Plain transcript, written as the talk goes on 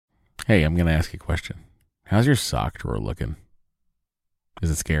Hey, I'm going to ask you a question. How's your sock drawer looking? Is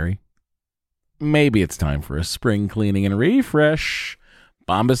it scary? Maybe it's time for a spring cleaning and refresh.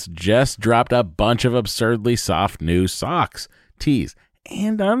 Bombas just dropped a bunch of absurdly soft new socks, tees,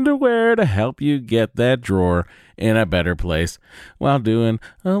 and underwear to help you get that drawer in a better place while doing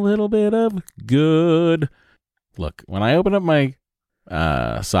a little bit of good. Look, when I open up my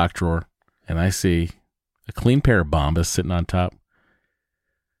sock drawer and I see a clean pair of Bombas sitting on top,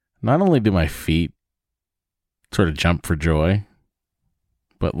 not only do my feet sort of jump for joy,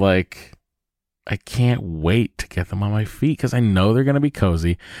 but like I can't wait to get them on my feet because I know they're going to be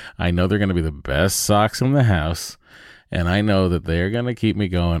cozy. I know they're going to be the best socks in the house, and I know that they're going to keep me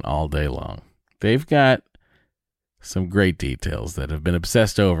going all day long. They've got some great details that have been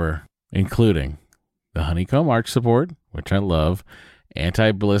obsessed over, including the honeycomb arch support, which I love,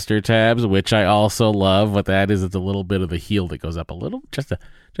 anti-blister tabs, which I also love. What that is, it's a little bit of the heel that goes up a little, just a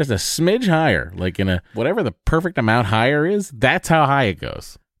smidge higher, like in a whatever the perfect amount higher is. That's how high it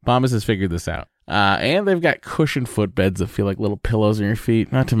goes. Bombas has figured this out. And they've got cushioned footbeds that feel like little pillows on your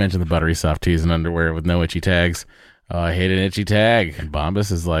feet, not to mention the buttery soft tees and underwear with no itchy tags. Oh, I hate an itchy tag. And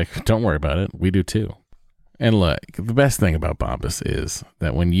Bombas is like, don't worry about it. We do too. And look, the best thing about Bombas is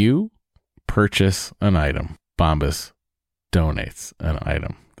that when you purchase an item, Bombas donates an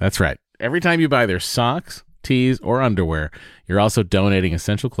item. That's right. Every time you buy their socks, tees, or underwear, you're also donating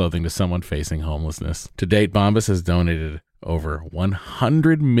essential clothing to someone facing homelessness. To date, Bombas has donated over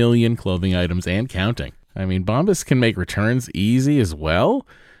 100 million clothing items and counting. I mean, Bombas can make returns easy as well.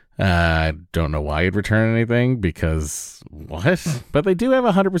 I don't know why you'd return anything because what? But they do have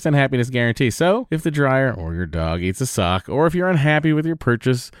a 100% happiness guarantee. So if the dryer or your dog eats a sock, or if you're unhappy with your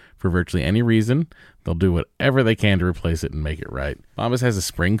purchase for virtually any reason, they'll do whatever they can to replace it and make it right. Bombas has a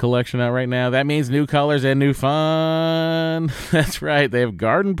spring collection out right now. That means new colors and new fun. That's right. They have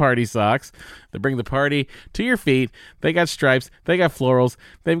garden party socks that bring the party to your feet. They got stripes. They got florals.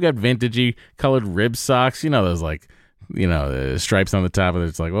 They've got vintagey colored rib socks. You know, those like, stripes on the top of it.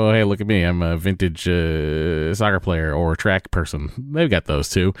 It's like, oh, hey, look at me. I'm a vintage soccer player or track person. They've got those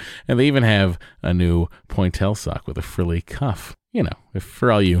too. And they even have a new pointelle sock with a frilly cuff. You know, if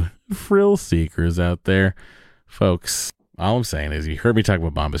for all you frill seekers out there, folks, all I'm saying is you heard me talk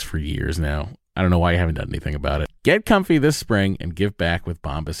about Bombas for years now. I don't know why you haven't done anything about it. Get comfy this spring and give back with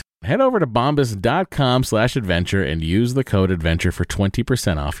Bombas. Head over to bombas.com/adventure and use the code adventure for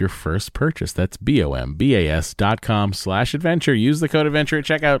 20% off your first purchase. That's bombas.com/adventure. Use the code adventure at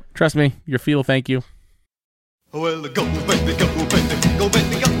checkout. Trust me, your feet will thank you. Well, go, baby, go, baby, go, baby, go,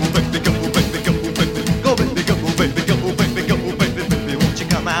 baby, go, baby, go, baby, go, baby, go, baby, go, baby, go, baby, baby, won't you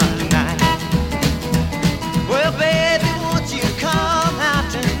come out tonight? Well, baby, won't you come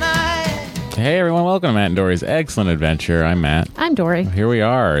out tonight? Hey, everyone. Welcome to Matt and Dory's Excellent Adventure. I'm Matt. I'm Dory. Here we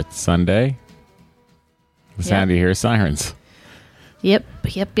are. It's Sunday. The sound you hear is sirens. Yep.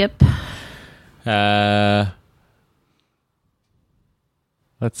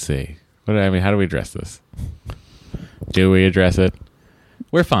 Let's see. How do we address this? Do we address it?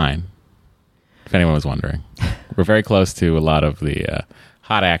 We're fine, if anyone was wondering. We're very close to a lot of the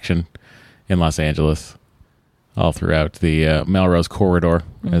hot action in Los Angeles, all throughout the Melrose Corridor,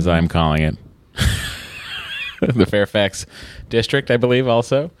 as I'm calling it. The Fairfax District, I believe,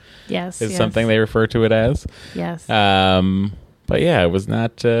 also. Yes. Is something they refer to it as. Yes. But yeah, it was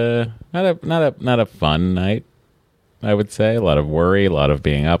not a fun night, I would say. A lot of worry, a lot of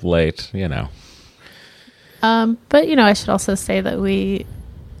being up late, But, I should also say that I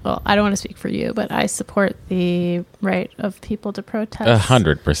don't want to speak for you, but I support the right of people to protest.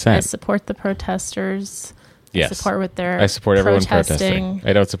 100%. I support the protesters. Yes. I support everyone protesting.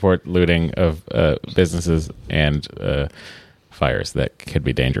 I don't support looting of businesses and fires that could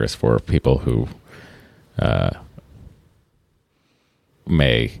be dangerous for people who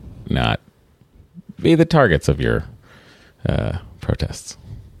may not be the targets of your protests.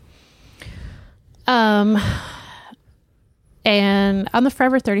 And on the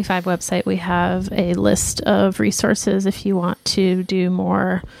Forever 35 website, we have a list of resources if you want to do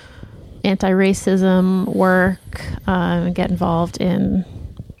more anti-racism work and get involved in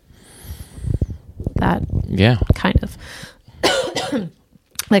that kind of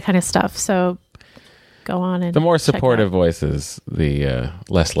that kind of stuff. So go on and the more supportive voices, the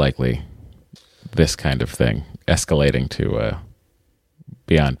less likely this kind of thing escalating to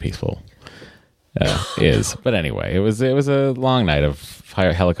beyond peaceful is. But anyway, it was a long night of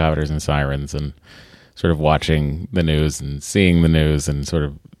helicopters and sirens and sort of watching the news and seeing the news and sort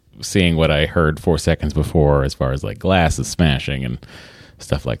of seeing what I heard 4 seconds before as far as like glasses smashing and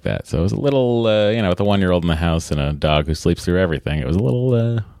stuff like that. So it was a little, with a 1-year-old in the house and a dog who sleeps through everything, it was a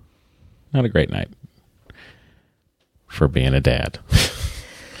little Not a great night for being a dad.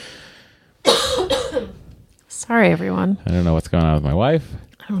 Sorry, everyone. I don't know what's going on with my wife.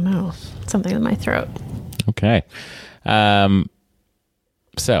 I don't know. Something in my throat. Okay. Other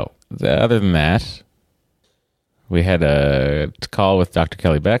than that, we had a call with Dr.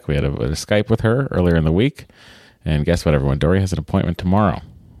 Kelly Beck. We had a Skype with her earlier in the week. And guess what, everyone? Dory has an appointment tomorrow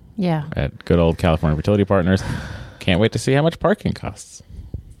Yeah. at good old California Fertility Partners. Can't wait to see how much parking costs.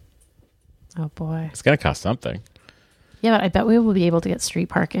 Oh, boy. It's going to cost something. Yeah, but I bet we will be able to get street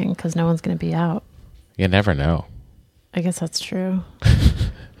parking because no one's going to be out. You never know. I guess that's true.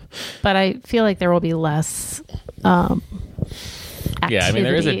 But I feel like there will be less activity. Yeah, I mean,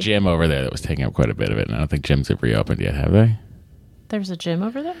 there is a gym over there that was taking up quite a bit of it, and I don't think gyms have reopened yet, have they? There's a gym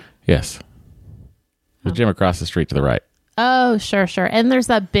over there? Yes. There's a gym across the street to the right. Oh, sure. And there's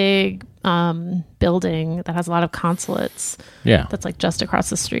that big building that has a lot of consulates. Yeah. That's like just across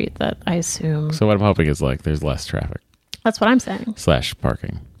the street that I assume. So what I'm hoping is like there's less traffic That's what I'm saying. /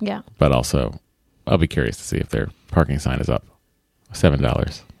 parking. Yeah. But also, I'll be curious to see if their parking sign is up.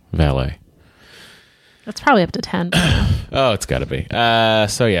 $7. Valet. It's probably up to 10. Oh, it's got to be.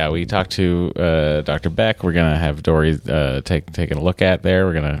 So yeah, we talked to Dr. Beck. We're gonna have Dory taking a look at there.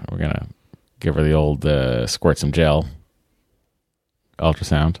 We're gonna give her the old squirt some gel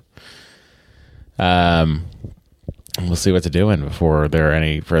ultrasound. We'll see what to do before there are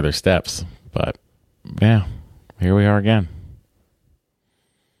any further steps. But yeah, here we are again.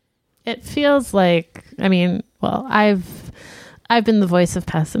 It feels like, I mean, well, I've been the voice of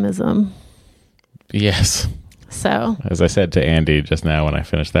pessimism. Yes. So, As I said to Andy just now when I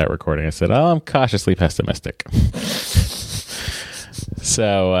finished that recording, I said, "Oh, I'm cautiously pessimistic."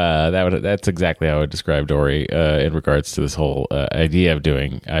 So that's exactly how I would describe Dory in regards to this whole idea of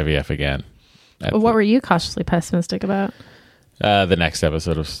doing IVF again. what were you cautiously pessimistic about? The next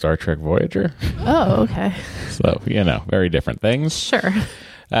episode of Star Trek Voyager. Oh, okay. So, very different things. Sure.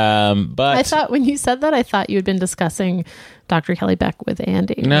 But I thought when you said that, I thought you had been discussing Dr. Kelly Beck with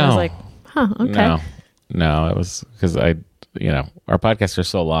Andy. No. I was like, okay. No, it was because our podcasts are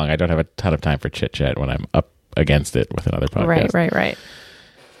so long. I don't have a ton of time for chit chat when I'm up against it with another podcast. Right.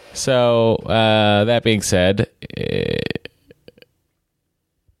 So that being said,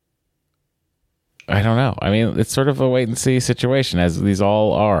 I don't know. I mean, it's sort of a wait and see situation, as these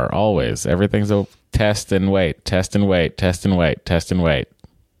all are always. Everything's a test and wait, test and wait, test and wait, test and wait.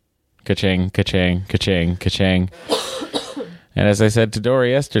 Ka-ching, ka-ching, ka-ching, ka-ching. And as I said to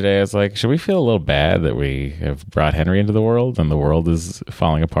Dory yesterday, I was like, should we feel a little bad that we have brought Henry into the world and the world is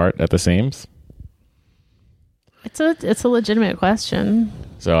falling apart at the seams? It's a legitimate question.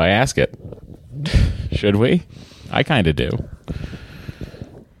 So I ask it. Should we? I kind of do.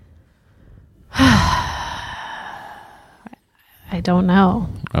 I don't know.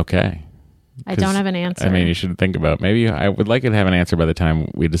 Okay. I don't have an answer. I mean, you should think about maybe I would like to have an answer by the time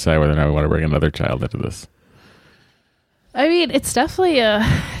we decide whether or not we want to bring another child into this. I mean, it's definitely a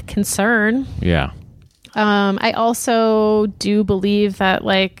concern. Yeah. I also do believe that,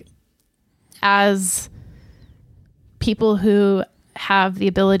 like, as people who have the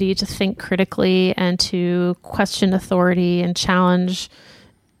ability to think critically and to question authority and challenge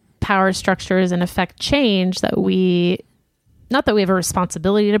power structures and affect change, that not that we have a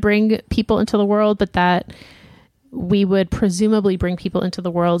responsibility to bring people into the world, but that we would presumably bring people into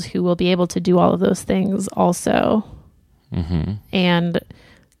the world who will be able to do all of those things also. Mm-hmm. And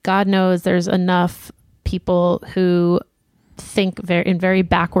God knows there's enough people who think in very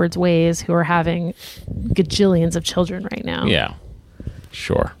backwards ways who are having gajillions of children right now. Yeah,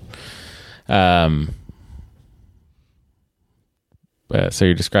 sure. So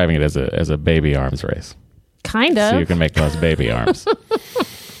you're describing it as a baby arms race. Kind of. So you can make those baby arms.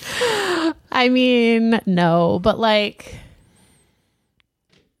 I mean, no, but like,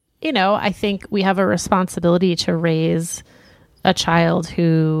 I think we have a responsibility to raise a child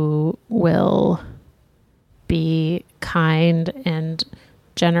who will be kind and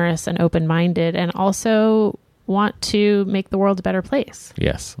generous and open-minded and also want to make the world a better place.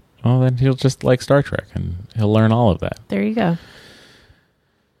 Yes. Well, then he'll just like Star Trek and he'll learn all of that. There you go.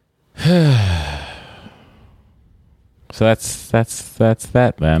 So that's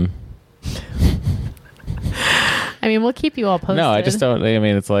that then. I mean, we'll keep you all posted. No, I just don't. I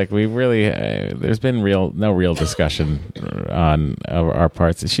mean, it's like we really. There's been no real discussion on our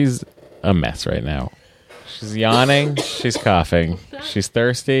parts. She's a mess right now. She's yawning. She's coughing. She's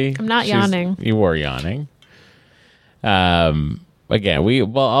thirsty. I'm not yawning. You were yawning. Again,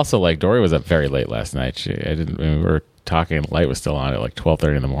 also like Dory was up very late last night. We were talking. The light was still on at like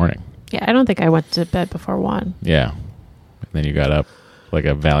 12:30 in the morning. Yeah, I don't think I went to bed before 1. Yeah, and then you got up like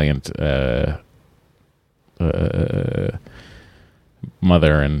a valiant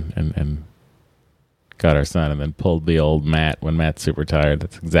mother and got our son, and then pulled the old Matt when Matt's super tired.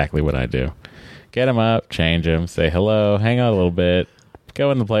 That's exactly what I do. Get him up, change him, say hello, hang out a little bit,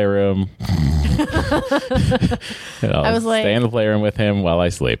 go in the playroom. I was like, stay in the playroom with him while I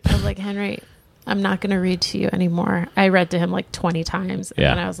sleep. I was like, Henry, I'm not going to read to you anymore. I read to him like 20 times.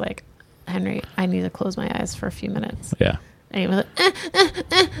 And I was like, Henry, I need to close my eyes for a few minutes. Yeah. And he was like,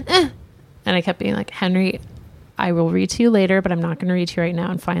 And I kept being like, Henry, I will read to you later, but I'm not going to read to you right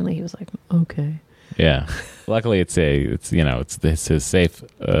now. And finally he was like, okay. Yeah. Luckily it's his safe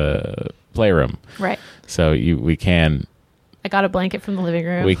playroom. Right. So we can... I got a blanket from the living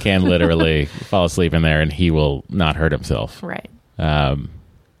room. We can literally fall asleep in there and he will not hurt himself. Right.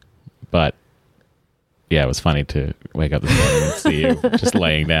 But yeah, it was funny to wake up this morning and see you just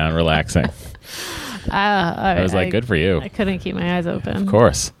laying down, relaxing. I was like, good for you. I couldn't keep my eyes open. Of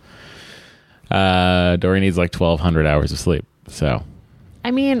course. Dory needs like 1,200 hours of sleep. So,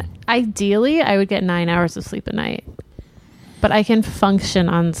 I mean, ideally, I would get 9 hours of sleep a night, but I can function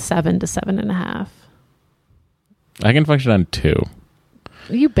on 7 to 7.5. I can function on 2.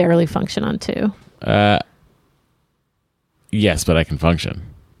 You barely function on 2. Yes, but I can function.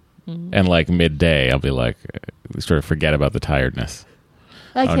 And like midday, I'll be like, sort of forget about the tiredness.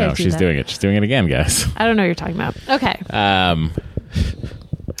 I can't do she's that. doing it. She's doing it again, guys. I don't know what you're talking about. Okay.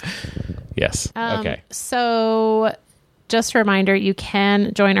 Yes. Okay. So just a reminder, you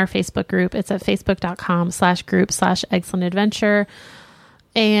can join our Facebook group. It's at facebook.com/group/excellentadventure.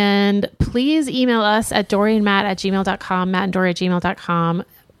 And please email us at doryandmatt@gmail.com, mattanddory@gmail.com.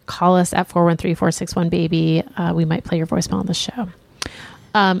 Call us at 413-461-BABY. We might play your voicemail on the show.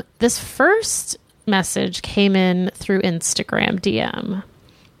 This first message came in through Instagram DM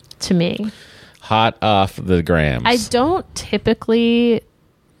to me. Hot off the grams. I don't typically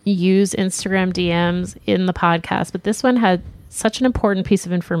use Instagram DMs in the podcast, but this one had such an important piece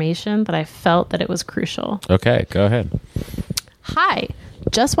of information that I felt that it was crucial. Okay, go ahead. Hi,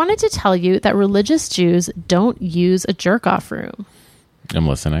 just wanted to tell you that religious Jews don't use a jerk-off room. I'm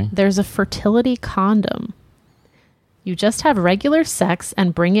listening. There's a fertility condom. You just have regular sex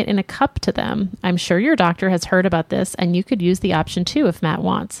and bring it in a cup to them. I'm sure your doctor has heard about this, and you could use the option too if Matt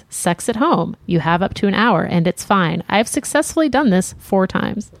wants. Sex at home. You have up to an hour, and it's fine. I've successfully done this 4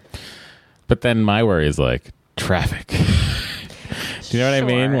 times. But then my worry is like traffic. Do you know what I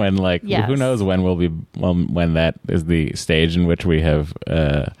mean? When like, Yes. Who knows when when that is the stage in which we have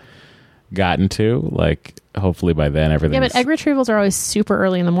gotten to? Like, hopefully by then everything. Yeah, but egg retrievals are always super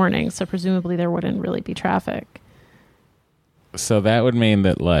early in the morning, so presumably there wouldn't really be traffic. So that would mean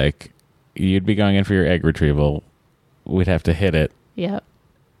that like you'd be going in for your egg retrieval. We'd have to hit it. Yep.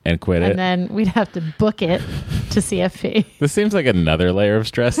 And quit it. And then we'd have to book it to CFP. This seems like another layer of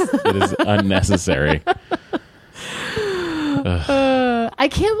stress that is unnecessary. I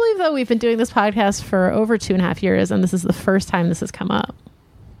can't believe though we've been doing this podcast for over 2.5 years, and this is the first time this has come up.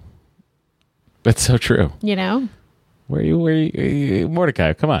 That's so true. You know? Where you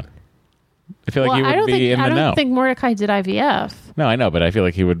Mordecai, come on. I feel like he would be in the know. I don't think Mordecai did IVF. No, I know, but I feel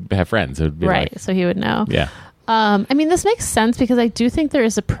like he would have friends who would be right, like, so he would know. Yeah. I mean, this makes sense because I do think there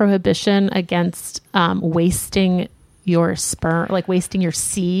is a prohibition against wasting your sperm, like wasting your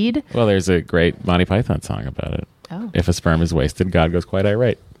seed. Well, there's a great Monty Python song about it. Oh. If a sperm is wasted, God goes quite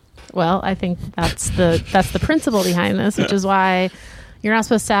irate. Well, I think that's the principle behind this, which is why you're not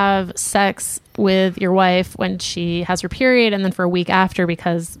supposed to have sex with your wife when she has her period and then for a week after,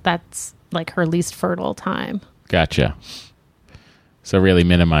 because that's like her least fertile time. Gotcha. So really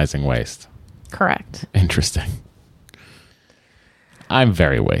minimizing waste. Correct. Interesting. I'm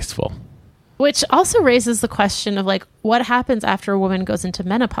very wasteful. Which also raises the question of like, what happens after a woman goes into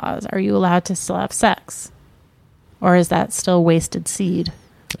menopause? Are you allowed to still have sex? Or is that still wasted seed?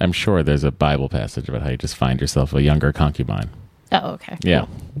 I'm sure there's a Bible passage about how you just find yourself a younger concubine. Oh, okay. Yeah.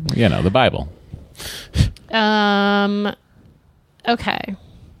 You know, the Bible. Okay.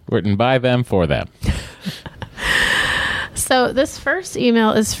 Written by them, for them. So this first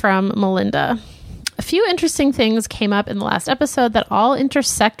email is from Melinda. A few interesting things came up in the last episode that all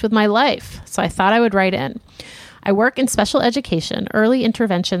intersect with my life, so I thought I would write in. I work in special education, early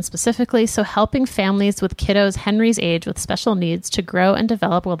intervention specifically, so helping families with kiddos Henry's age with special needs to grow and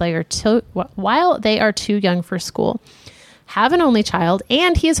develop while they are too young for school. Have an only child,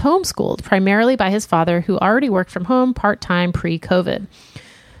 and he is homeschooled, primarily by his father, who already worked from home part-time pre-COVID.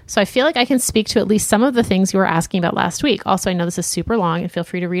 So I feel like I can speak to at least some of the things you were asking about last week. Also, I know this is super long, and feel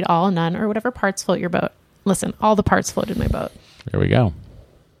free to read all, none, or whatever parts float your boat. Listen, all the parts floated my boat. There we go.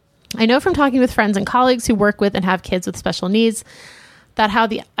 I know from talking with friends and colleagues who work with and have kids with special needs That how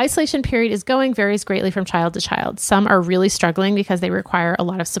the isolation period is going varies greatly from child to child. Some are really struggling because they require a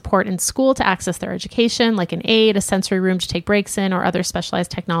lot of support in school to access their education, like an aid, a sensory room to take breaks in, or other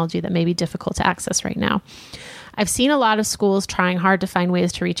specialized technology that may be difficult to access right now. I've seen a lot of schools trying hard to find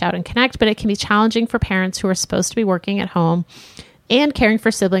ways to reach out and connect, but it can be challenging for parents who are supposed to be working at home and caring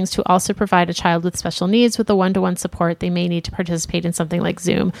for siblings to also provide a child with special needs with the one-to-one support they may need to participate in something like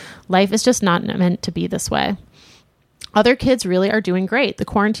Zoom. Life is just not meant to be this way. Other kids really are doing great. The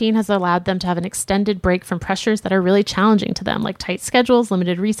quarantine has allowed them to have an extended break from pressures that are really challenging to them, like tight schedules,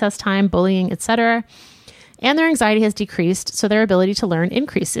 limited recess time, bullying, etc. And their anxiety has decreased, so their ability to learn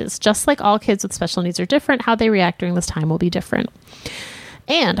increases. Just like all kids with special needs are different, how they react during this time will be different.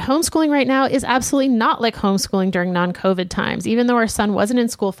 And homeschooling right now is absolutely not like homeschooling during non-COVID times. Even though our son wasn't in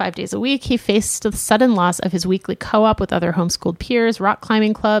school 5 days a week, he faced the sudden loss of his weekly co-op with other homeschooled peers, rock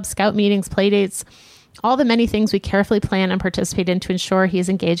climbing clubs, scout meetings, play dates, all the many things we carefully plan and participate in to ensure he is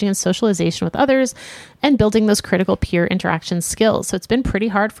engaging in socialization with others and building those critical peer interaction skills. So it's been pretty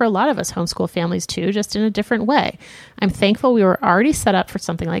hard for a lot of us homeschool families too, just in a different way. I'm thankful we were already set up for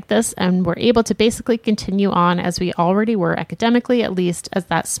something like this and were able to basically continue on as we already were academically, at least, as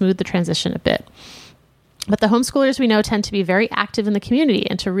that smoothed the transition a bit. But the homeschoolers we know tend to be very active in the community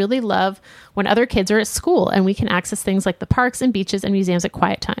and to really love when other kids are at school and we can access things like the parks and beaches and museums at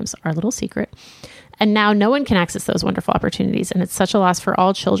quiet times, our little secret. And now no one can access those wonderful opportunities, and it's such a loss for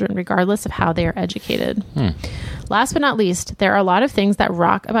all children, regardless of how they are educated. Last but not least, there are a lot of things that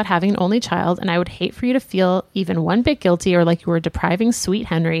rock about having an only child, and I would hate for you to feel even one bit guilty or like you were depriving sweet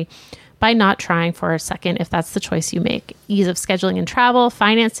Henry by not trying for a second if that's the choice you make. Ease of scheduling and travel,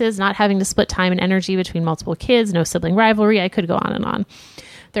 finances, not having to split time and energy between multiple kids, no sibling rivalry, I could go on and on.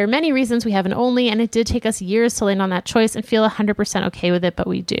 There are many reasons we have an only, and it did take us years to land on that choice and feel 100% okay with it, but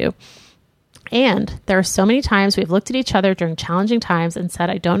we do. And there are so many times we've looked at each other during challenging times and said,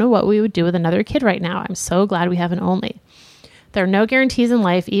 I don't know what we would do with another kid right now. I'm so glad we have an only. There are no guarantees in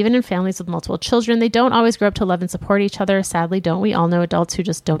life, even in families with multiple children. They don't always grow up to love and support each other. Sadly, don't we all know adults who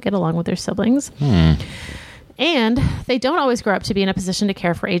just don't get along with their siblings? And they don't always grow up to be in a position to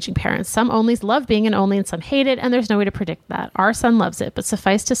care for aging parents. Some onlys love being an only and some hate it, and there's no way to predict that. Our son loves it, but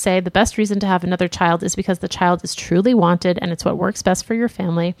suffice to say, the best reason to have another child is because the child is truly wanted and it's what works best for your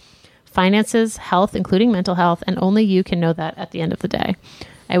family. Finances, health, including mental health, and only you can know that at the end of the day.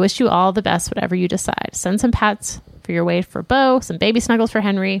 I wish you all the best, whatever you decide. Send some pats for your way for Bo, some baby snuggles for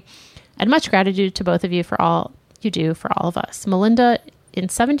Henry, and much gratitude to both of you for all you do for all of us. Melinda in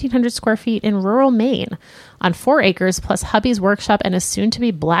 1,700 square feet in rural Maine on 4 acres, plus hubby's workshop and a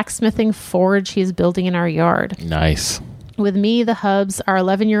soon-to-be blacksmithing forge he's building in our yard. Nice. With me, the hubs, our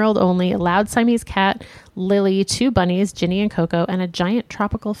 11-year-old only, a loud Siamese cat, Lily, 2 bunnies, Ginny and Coco, and a giant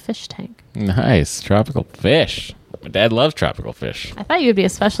tropical fish tank. Nice. Tropical fish. My dad loves tropical fish. I thought you would be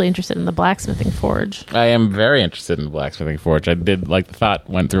especially interested in the blacksmithing forge. I am very interested in the blacksmithing forge. I did, like, the thought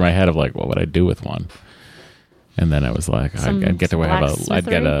went through my head of, like, what would I do with one? And then I was like, I'd get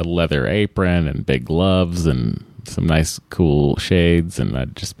a leather apron and big gloves and some nice cool shades, and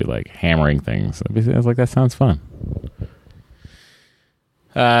I'd just be, like, hammering things. I was like, that sounds fun.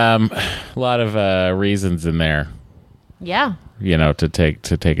 A lot of reasons in there. Yeah. You know, to take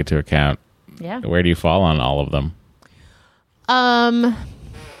into account. Yeah. Where do you fall on all of them?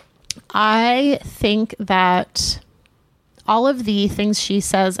 I think that all of the things she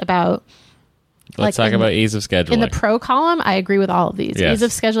says about Let's talk about ease of scheduling. In the pro column, I agree with all of these. Yes. Ease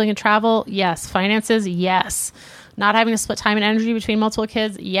of scheduling and travel, yes. Finances, yes. Not having to split time and energy between multiple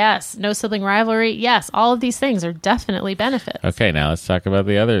kids, yes. No sibling rivalry, yes. All of these things are definitely benefits. Okay, now let's talk about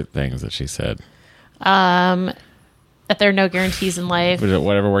the other things that she said. That there are no guarantees in life.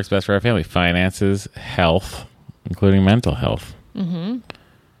 Whatever works best for our family. Finances, health, including mental health. Mm-hmm.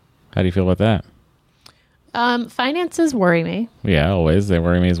 How do you feel about that? Finances worry me. Yeah, always. They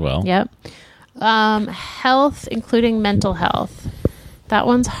worry me as well. Yep. Health, including mental health. That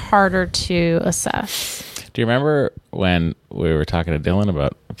one's harder to assess. Do you remember when we were talking to Dylan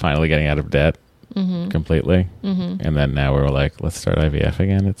about finally getting out of debt completely? Mm-hmm. And then now we're like, let's start IVF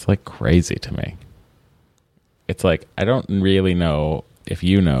again? It's like crazy to me. It's like, I don't really know if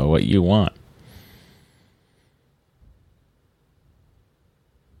you know what you want.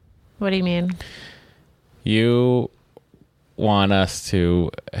 What do you mean? You want us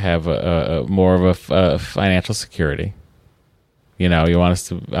to have a more of a financial security. You know, you want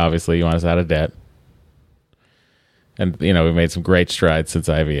us out of debt. And, you know, we've made some great strides since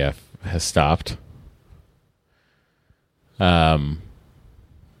IVF has stopped. But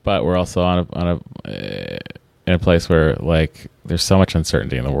we're also in a place where, like, there's so much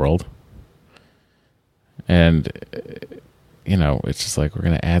uncertainty in the world. And, it's just like we're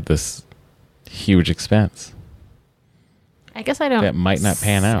going to add this huge expense. I guess I don't. That might not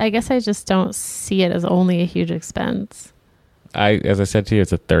pan out. I guess I just don't see it as only a huge expense. As I said to you,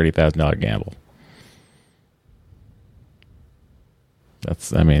 it's a $30,000 gamble.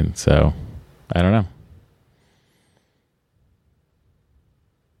 So I don't know.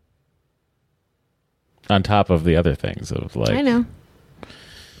 On top of the other things of like, I know.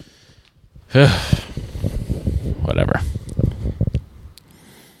 Whatever.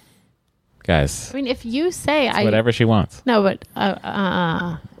 Guys. I mean, if you say whatever she wants. No, but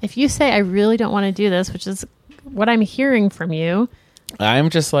if you say I really don't want to do this, which is what I'm hearing from you. I'm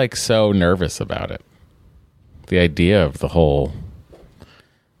just like so nervous about it. The idea of the whole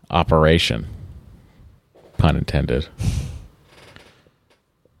operation, pun intended.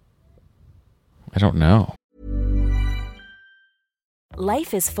 I don't know.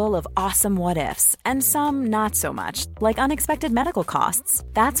 Life is full of awesome what-ifs, and some not so much, like unexpected medical costs.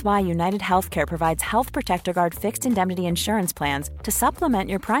 That's why United Healthcare provides Health Protector Guard fixed indemnity insurance plans to supplement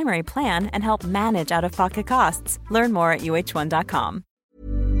your primary plan and help manage out-of-pocket costs. Learn more at uh1.com.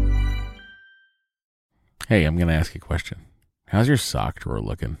 Hey, I'm going to ask you a question. How's your sock drawer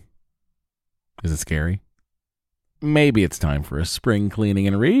looking? Is it scary? Maybe it's time for a spring cleaning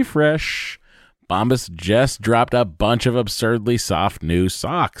and refresh. Bombas just dropped a bunch of absurdly soft new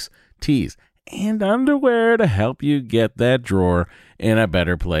socks, tees, and underwear to help you get that drawer in a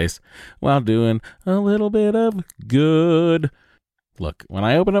better place while doing a little bit of good. Look, when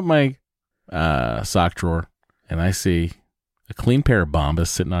I open up my sock drawer and I see a clean pair of Bombas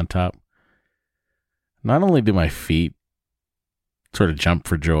sitting on top, not only do my feet sort of jump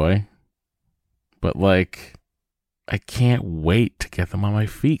for joy, but like, I can't wait to get them on my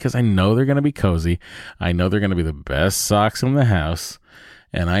feet because I know they're going to be cozy. I know they're going to be the best socks in the house.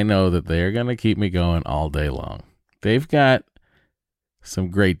 And I know that they're going to keep me going all day long. They've got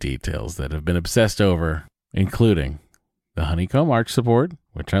some great details that have been obsessed over, including the honeycomb arch support,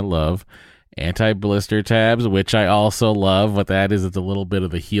 which I love, anti-blister tabs, which I also love. What that is, it's a little bit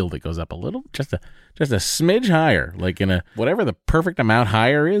of the heel that goes up a little, just a smidge higher, like in a whatever the perfect amount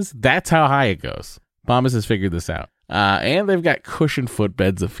higher is. That's how high it goes. Bombas has figured this out. And they've got cushioned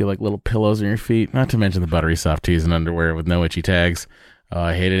footbeds that feel like little pillows on your feet, not to mention the buttery soft tees and underwear with no itchy tags. Oh,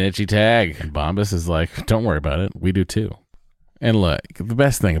 I hate an itchy tag. And Bombas is like, don't worry about it. We do too. And look, the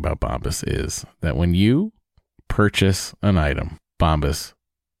best thing about Bombas is that when you purchase an item, Bombas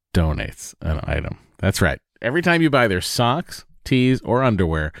donates an item. That's right. Every time you buy their socks, tees, or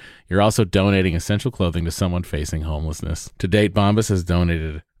underwear, you're also donating essential clothing to someone facing homelessness. To date, Bombas has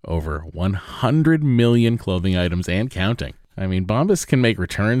donated over 100 million clothing items and counting. I mean, Bombas can make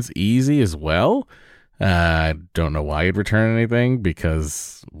returns easy as well. I don't know why you'd return anything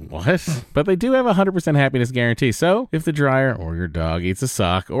because what? But they do have a 100% happiness guarantee. So if the dryer or your dog eats a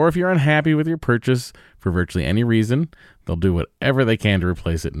sock, or if you're unhappy with your purchase for virtually any reason, they'll do whatever they can to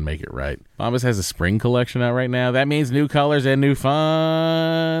replace it and make it right. Bombas has a spring collection out right now. That means new colors and new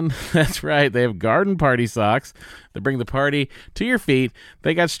fun. That's right. They have garden party socks that bring the party to your feet.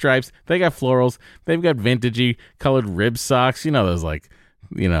 They got stripes. They got florals. They've got vintagey colored rib socks. You know, those like,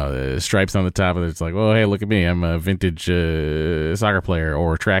 stripes on the top of it. It's like, oh, hey, look at me. I'm a vintage soccer player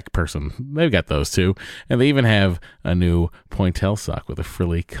or track person. They've got those too. And they even have a new pointelle sock with a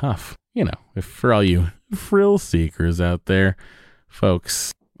frilly cuff. If for all you frill seekers out there,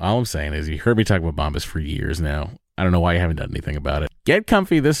 folks, all I'm saying is you heard me talk about Bombas for years now. I don't know why you haven't done anything about it. Get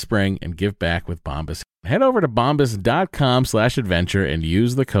comfy this spring and give back with Bombas. Head over to bombas.com/adventure and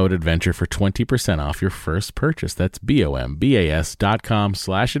use the code adventure for 20% off your first purchase. That's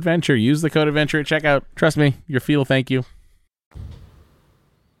bombas.com/adventure. Use the code adventure at checkout. Trust me, your feet will thank you.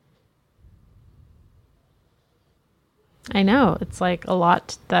 I know. It's like a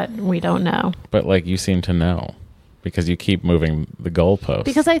lot that we don't know. But like you seem to know because you keep moving the goalposts.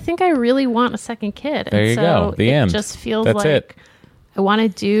 Because I think I really want a second kid. There you go. The end. It just feels That's like it. I want to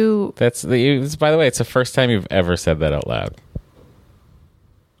do... By the way, it's the first time you've ever said that out loud.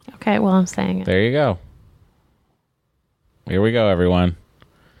 Okay, well, I'm saying it. There you go. Here we go, everyone.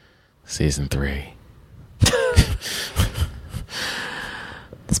 Season 3.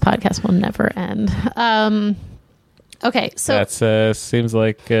 This podcast will never end. Okay, so... That seems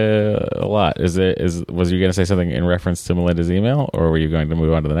like a lot. Was you going to say something in reference to Melinda's email, or were you going to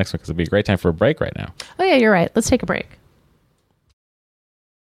move on to the next one? Because it'd be a great time for a break right now. Oh, yeah, you're right. Let's take a break.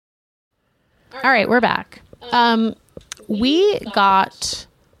 All right, we're back. We got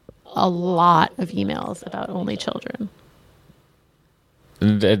a lot of emails about only children.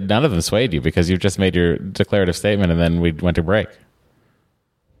 None of them swayed you because you just made your declarative statement and then we went to break.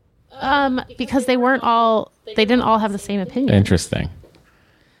 Because they weren't all They didn't all have the same opinion. Interesting.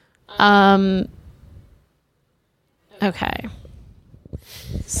 Okay.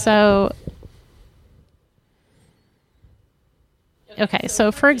 So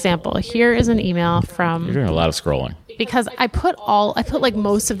for example, here is an email from, You're doing a lot of scrolling. because I put like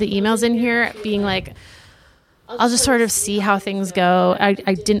most of the emails in here being like, I'll just sort of see how things go. I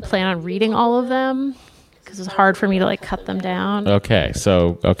didn't plan on reading all of them because it's hard for me to like cut them down. Okay,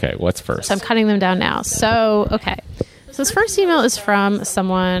 what's first? So I'm cutting them down now. So, okay. So this first email is from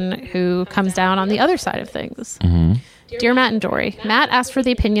someone who comes down on the other side of things. Dear Matt and Dory, Matt asked for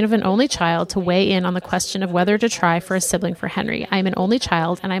the opinion of an only child to weigh in on the question of whether to try for a sibling for Henry. I'm an only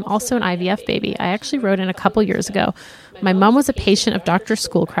child, and I'm also an IVF baby. I actually wrote in a couple years ago. My mom was a patient of Dr.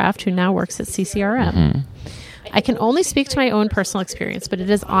 Schoolcraft, who now works at CCRM. I can only speak to my own personal experience, but it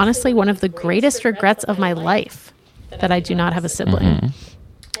is honestly one of the greatest regrets of my life that I do not have a sibling.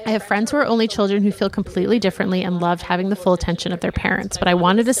 I have friends who are only children who feel completely differently and loved having the full attention of their parents, but I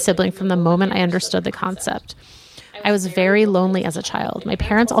wanted a sibling from the moment I understood the concept. I was very lonely as a child. My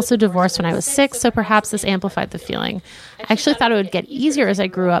parents also divorced when I was 6, so perhaps this amplified the feeling. I actually thought it would get easier as I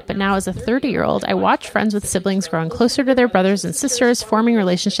grew up, but now as a 30-year-old, I watch friends with siblings growing closer to their brothers and sisters, forming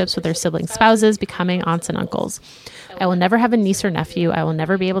relationships with their sibling spouses, becoming aunts and uncles. I will never have a niece or nephew. I will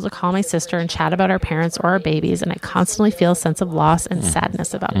never be able to call my sister and chat about our parents or our babies, and I constantly feel a sense of loss and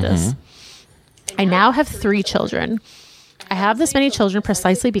sadness about this. I now have 3 children. I have this many children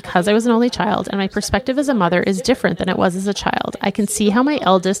precisely because I was an only child, and my perspective as a mother is different than it was as a child. I can see how my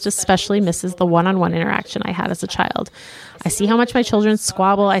eldest especially misses the one-on-one interaction I had as a child. I see how much my children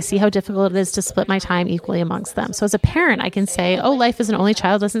squabble. I see how difficult it is to split my time equally amongst them. So as a parent, I can say, oh, life as an only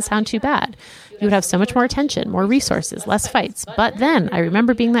child doesn't sound too bad. You would have so much more attention, more resources, less fights. But then I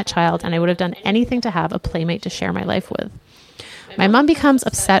remember being that child, and I would have done anything to have a playmate to share my life with. My mom becomes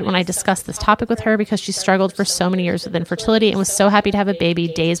upset when I discuss this topic with her because she struggled for so many years with infertility and was so happy to have a baby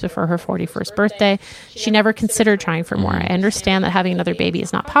days before her 41st birthday. She never considered trying for more. I understand that having another baby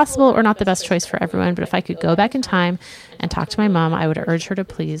is not possible or not the best choice for everyone, but if I could go back in time and talk to my mom, I would urge her to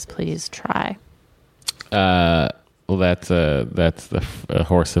please try. Well, that's the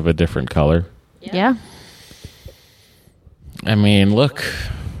horse of a different color. Yeah. I mean, look,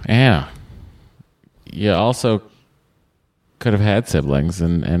 Anna, you also could have had siblings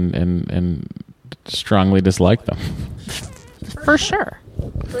and strongly dislike them. For sure.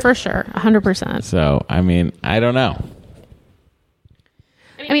 100%. So, I mean, I don't know.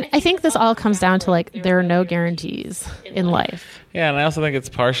 I mean, I think this all comes down to like, there are no guarantees in life. Yeah, and I also think it's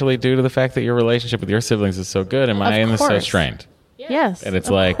partially due to the fact that your relationship with your siblings is so good and mine is so strained. Yes. And it's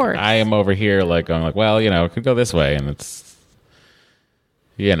of like, course. I am over here like going like, well, it could go this way. And it's,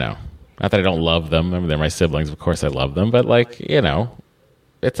 not that I don't love them. I mean, they're my siblings. Of course I love them. But like,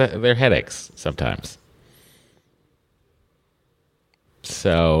 they're headaches sometimes.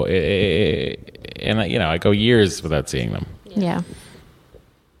 So, I go years without seeing them. Yeah.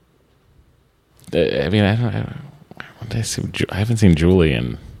 I mean, I haven't seen Julie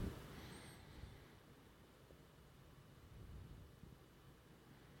in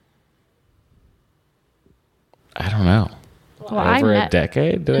I don't know. Well, Over a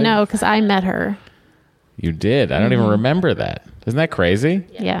decade? No, because I met her. You did? I don't even remember that. Isn't that crazy?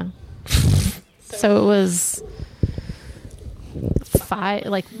 Yeah. So it was 5,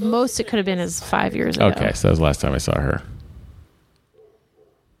 like most it could have been is 5 years ago. Okay, so that was the last time I saw her.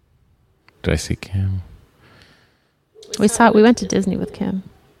 Did I see Kim? We went to Disney with Kim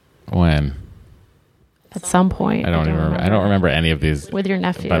When? at some point. I don't even remember. I don't remember any of these. With your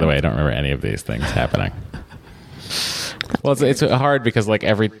nephew. By the way, I don't remember any of these things happening. Well, it's hard because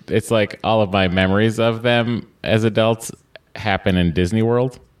it's like all of my memories of them as adults happen in Disney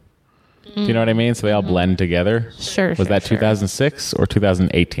World. Do you know what I mean? So they all blend together. Sure. Was that 2006 or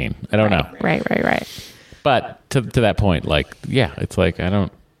 2018? I don't know. Right. But to that point, like, yeah, it's like I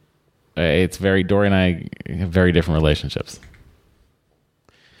don't. It's Dory and I have very different relationships.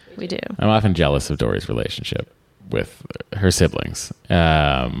 We do. I'm often jealous of Dory's relationship with her siblings.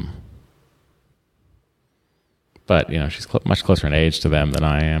 But, she's much closer in age to them than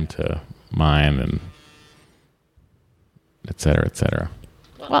I am to mine, and et cetera, et cetera.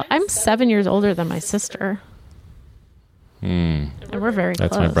 Well, I'm 7 years older than my sister. And we're very close.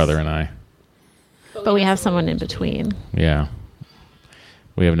 That's my brother and I. But we have someone in between. Yeah.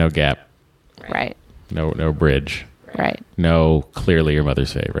 We have no gap. Right. No bridge. Right. No clearly your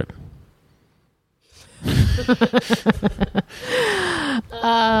mother's favorite.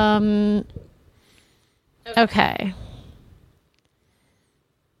 Okay.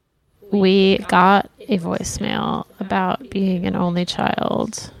 We got a voicemail about being an only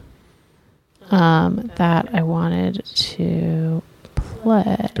child. that I wanted to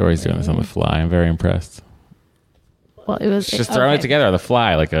play. Dory's doing this on the fly. I'm very impressed. Well, it was She's just throwing it together on the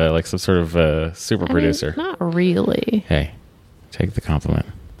fly, like some sort of super producer. Not really. Hey, take the compliment.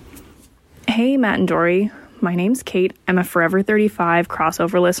 Hey, Matt and Dory. My name's Kate. I'm a Forever 35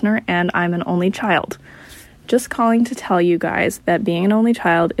 crossover listener, and I'm an only child. Just calling to tell you guys that being an only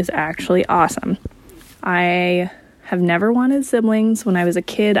child is actually awesome. I have never wanted siblings. When I was a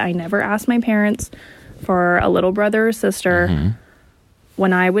kid, I never asked my parents for a little brother or sister. Mm-hmm.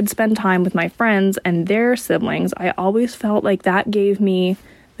 When I would spend time with my friends and their siblings, I always felt like that gave me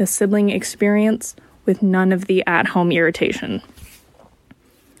the sibling experience with none of the at-home irritation.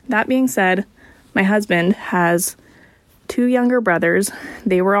 That being said, my husband has 2 younger brothers.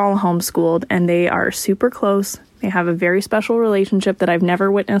 They were all homeschooled, and they are super close. They have a very special relationship that I've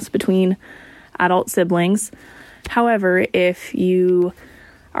never witnessed between adult siblings. However, if you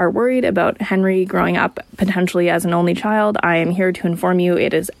are worried about Henry growing up potentially as an only child, I am here to inform you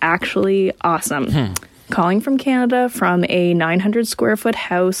it is actually awesome. Calling from Canada from a 900 square foot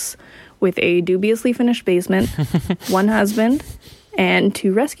house with a dubiously finished basement, 1 husband, and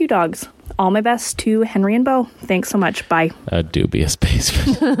 2 rescue dogs. All my best to Henry and Beau. Thanks so much. Bye. A dubious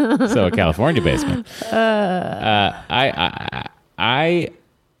basement. So a California basement. I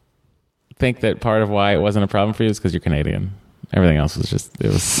think that part of why it wasn't a problem for you is because you're Canadian. Everything else was just, it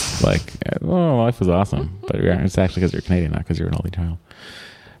was like, oh, life was awesome. But it's actually because you're Canadian, not because you're an only child.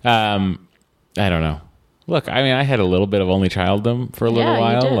 I don't know. Look, I mean, I had a little bit of only childdom for a little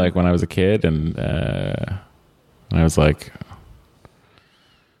while, like when I was a kid, and when I was like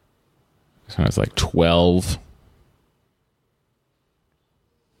 12,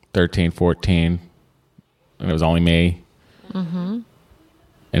 13, 14, and it was only me. Mm-hmm.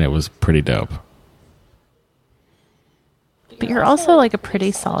 And it was pretty dope. But you're also like a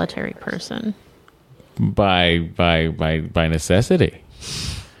pretty solitary person. By necessity.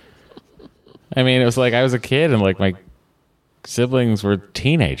 I mean, it was like I was a kid and like my siblings were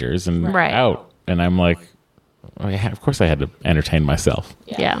teenagers and out. And I'm like, oh, yeah, of course I had to entertain myself.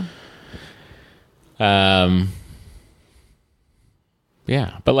 Yeah.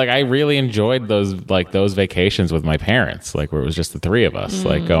 Yeah, but like I really enjoyed those vacations with my parents, like where it was just the 3 of us,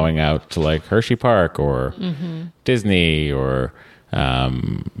 like going out to like Hershey Park or Disney or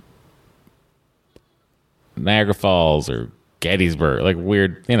Niagara Falls or Gettysburg, like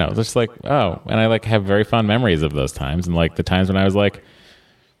weird, just like, oh, and I like have very fond memories of those times, and like the times when I was like,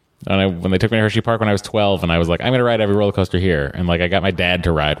 when they took me to Hershey Park when I was 12, and I was like, I'm gonna ride every roller coaster here, and like I got my dad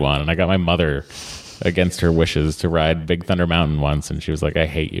to ride one, and I got my mother, against her wishes, to ride Big Thunder Mountain once, and she was like, I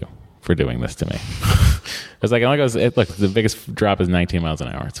hate you for doing this to me. I was like, look, the biggest drop is 19 miles an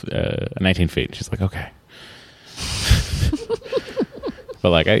hour. It's 19 feet. She's like, okay.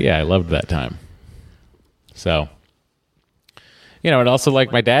 But like, I loved that time. So, and also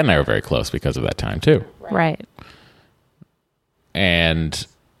like my dad and I were very close because of that time too. Right. And,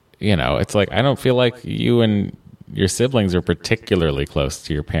 it's like, I don't feel like you and your siblings are particularly close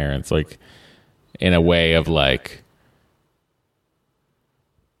to your parents. Like, in a way of like,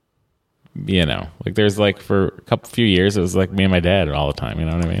 like there's like for a few years, it was like me and my dad all the time. You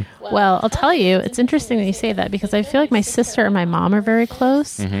know what I mean? Well, I'll tell you, it's interesting that you say that because I feel like my sister and my mom are very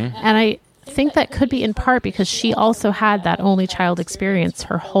close. Mm-hmm. And I think that could be in part because she also had that only child experience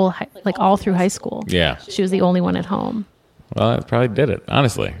her whole, all through high school. Yeah. She was the only one at home. Well, that probably did it,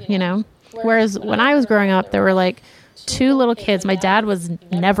 honestly. Whereas when I was growing up, there were like 2 little kids. My dad was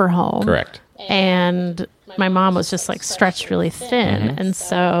never home. Correct. And my mom was just like stretched really thin. Mm-hmm. And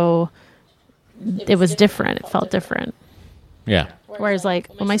so it was different. It felt different. Yeah. Whereas like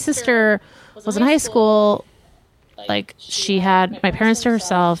when my sister was in high school, like she had my parents to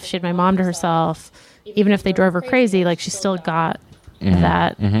herself. She had my mom to herself. Even if they drove her crazy, like she still got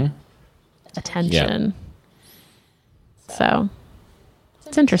that attention. Yeah. So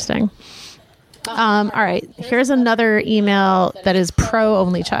it's interesting. All right. Here's another email that is pro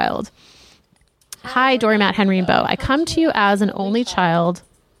only child. Hi, Dory, Matt, Henry, and Beau. I come to you as an only child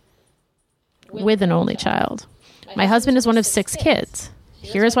with an only child. My husband is one of 6 kids.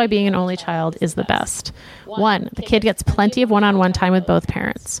 Here's why being an only child is the best. 1, the kid gets plenty of one-on-one time with both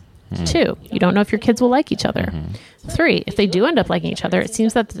parents. 2, you don't know if your kids will like each other. 3, if they do end up liking each other, it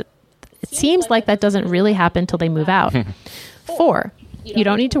seems like that doesn't really happen till they move out. 4, you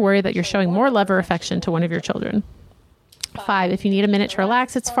don't need to worry that you're showing more love or affection to one of your children. 5, if you need a minute to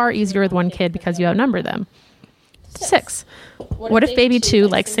relax, it's far easier with 1 kid because you outnumber them. 6, what if baby 2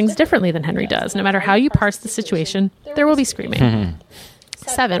 likes things differently than Henry does? No matter how you parse the situation, there will be screaming.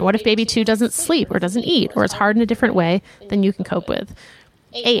 7, what if baby 2 doesn't sleep or doesn't eat or is hard in a different way than you can cope with?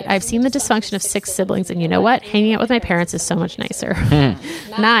 8, I've seen the dysfunction of 6 siblings, and you know what? Hanging out with my parents is so much nicer.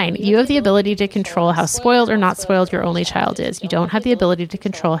 9, you have the ability to control how spoiled or not spoiled your only child is. You don't have the ability to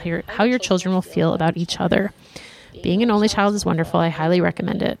control how your children will feel about each other. Being an only child is wonderful. I highly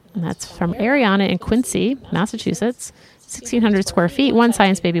recommend it. And that's from Ariana in Quincy, Massachusetts. 1,600 square feet, 1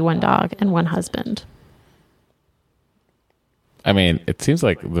 science baby, 1 dog, and 1 husband. I mean, it seems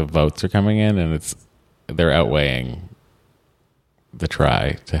like the votes are coming in, and they're outweighing the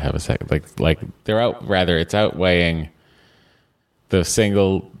try to have a second. It's outweighing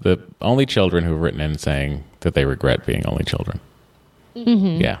the only children who've written in saying that they regret being only children.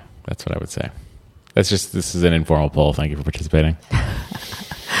 Mm-hmm. Yeah, that's what I would say. This is an informal poll. Thank you for participating.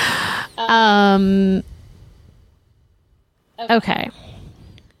 Okay.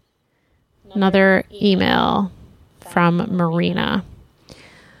 Another email from Marina,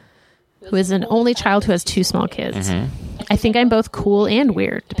 who is an only child who has 2 small kids. Mm-hmm. I think I'm both cool and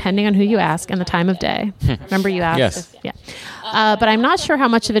weird, depending on who you ask and the time of day. Remember you asked? Yes. But I'm not sure how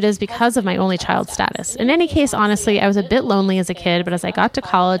much of it is because of my only child status. In any case, honestly, I was a bit lonely as a kid, but as I got to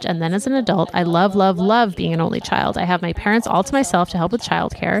college and then as an adult, I love, love, love being an only child. I have my parents all to myself to help with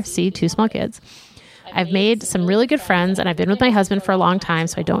childcare. See, 2 small kids. I've made some really good friends, and I've been with my husband for a long time,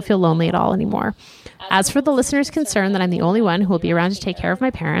 so I don't feel lonely at all anymore. As for the listeners' concern that I'm the only one who will be around to take care of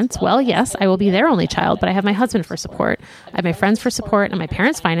my parents, well, yes, I will be their only child, but I have my husband for support. I have my friends for support, and my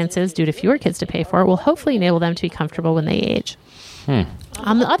parents' finances, due to fewer kids to pay for, will hopefully enable them to be comfortable when they age.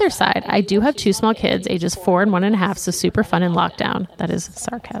 On the other side, I do have 2 small kids, ages 4 and 1.5, so super fun in lockdown. That is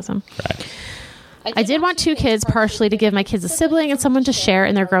sarcasm. Right. I did want 2 kids, partially to give my kids a sibling and someone to share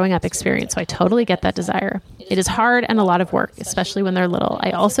in their growing up experience, so I totally get that desire. It is hard and a lot of work, especially when they're little.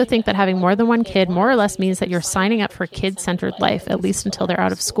 I also think that having more than 1 kid more or less means that you're signing up for a kid-centered life, at least until they're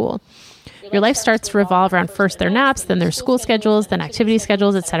out of school. Your life starts to revolve around first their naps, then their school schedules, then activity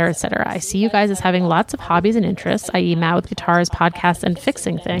schedules, etc., etc. I see you guys as having lots of hobbies and interests, i.e. Matt with guitars, podcasts, and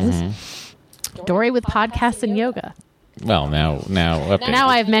fixing things. Mm-hmm. Dory with podcasts and yoga. Well, now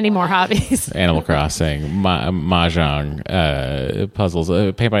I have many more hobbies. Animal Crossing, mahjong, puzzles,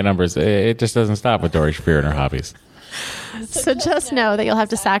 paint by numbers. It just doesn't stop with Dory Shafir and her hobbies. So just know that you'll have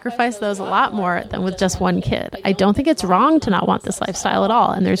to sacrifice those a lot more than with just 1 kid. I don't think it's wrong to not want this lifestyle at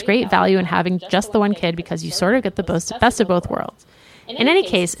all, and there's great value in having just the 1 kid because you sort of get the best of both worlds. In any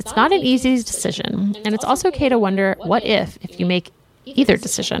case, it's not an easy decision, and it's also okay to wonder what if you make either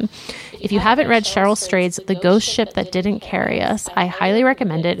decision. If you haven't read Cheryl Strayed's The Ghost Ship That Didn't Carry Us, I highly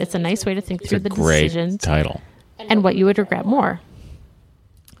recommend it. It's a nice way to think through the decisions title and what you would regret more.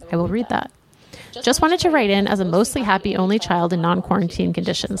 I will read that. Just wanted to write in as a mostly happy only child in non-quarantine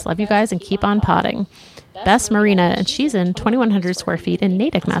conditions. Love you guys and keep on potting. Best Marina, and she's in 2,100 square feet in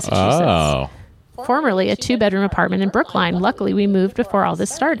Natick, Massachusetts. Oh. Formerly a 2-bedroom apartment in Brookline. Luckily, we moved before all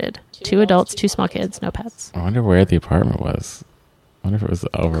this started. 2 adults, 2 small kids, no pets. I wonder where the apartment was. I wonder if it was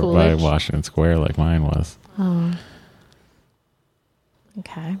over Coolidge. by Washington Square like mine was. Oh.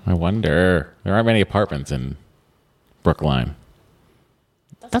 Okay. I wonder. There aren't many apartments in Brookline.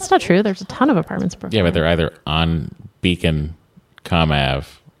 That's not true. There's a ton of apartments in Brookline. Yeah, but they're either on Beacon, Com Ave,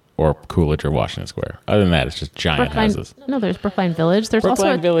 or Coolidge or Washington Square. Other than that, it's just giant houses. No, there's Brookline Village. There's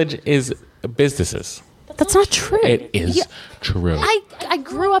Brookline also Village is businesses. That's not true. It is true. I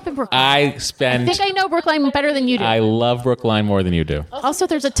grew up in Brookline. I think I know Brookline better than you do. I love Brookline more than you do. Also,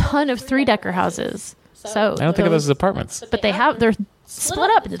 there's a ton of 3-decker houses. So I don't think of those as apartments. But they're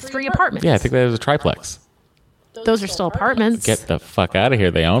split up into 3 apartments. Yeah, I think that was a triplex. Those are still apartments. Get the fuck out of here.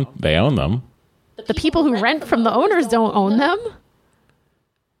 They own them. The people who rent from the owners don't own them.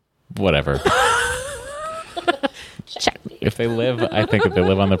 Whatever. Check. If they live, I think if they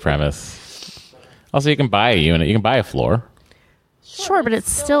live on the premise. Also, you can buy a unit. You can buy a floor. Sure, but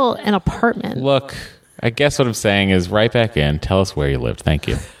it's still an apartment. Look, I guess what I'm saying is right back in. Tell us where you lived. Thank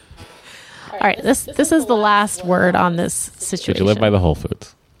you. All right, this is the last word on this situation. Did you live by the Whole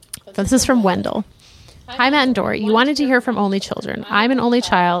Foods? This is from Wendell. Hi, Matt and Dory. You wanted to hear from only children. I'm an only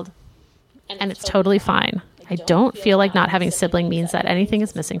child, and it's totally fine. I don't feel like not having a sibling means that anything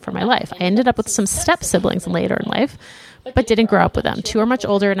is missing from my life. I ended up with some step siblings later in life, but didn't grow up with them. 2 are much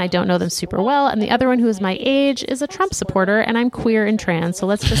older, and I don't know them super well, and the other one, who is my age, is a Trump supporter, and I'm queer and trans, so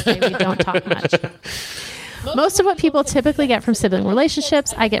let's just say we don't talk much. Most of what people typically get from sibling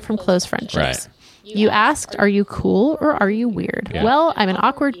relationships, I get from close friendships. Right. You asked, are you cool or are you weird? Yeah. Well, I'm an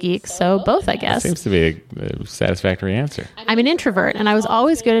awkward geek, so both, I guess. Seems to be a satisfactory answer. I'm an introvert, and I was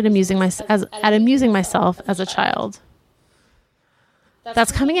always good at amusing myself as a child.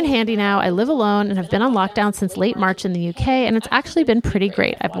 That's coming in handy now. I live alone and have been on lockdown since late March in the UK, and it's actually been pretty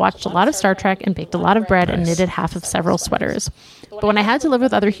great. I've watched a lot of Star Trek and baked a lot of bread and knitted half of several sweaters. But when I had to live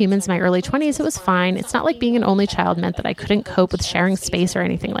with other humans in my early 20s, it was fine. It's not like being an only child meant that I couldn't cope with sharing space or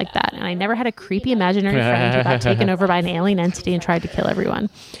anything like that. And I never had a creepy imaginary friend who got taken over by an alien entity and tried to kill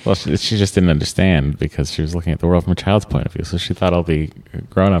everyone. Well, she just didn't understand because she was looking at the world from a child's point of view. So she thought all the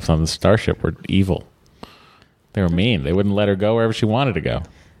grown-ups on the starship were evil. They were mean. They wouldn't let her go wherever she wanted to go.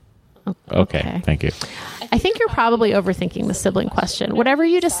 Okay, thank you. I think you're probably overthinking the sibling question. Whatever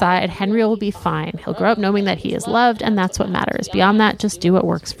you decide, Henry will be fine. He'll grow up knowing that he is loved, and that's what matters. Beyond that, just do what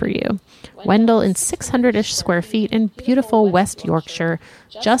works for you. Wendell in 600-ish square feet in beautiful West Yorkshire.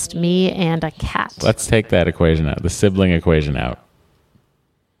 Just me and a cat. Let's take that equation out, the sibling equation out.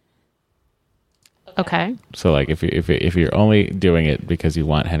 Okay. So, like, if you're only doing it because you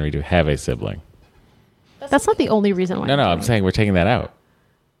want Henry to have a sibling. That's not the only reason why. No, I'm saying we're taking that out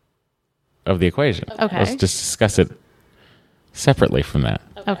of the equation. Okay. Let's just discuss it separately from that.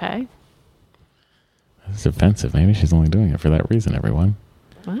 Okay. It's offensive. Maybe she's only doing it for that reason, everyone.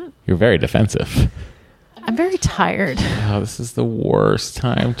 What? You're very defensive. I'm very tired. Oh, this is the worst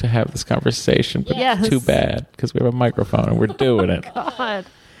time to have this conversation, but Yes. it's too bad because we have a microphone and we're doing it. God.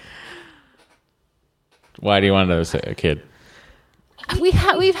 Why do you want a kid? We've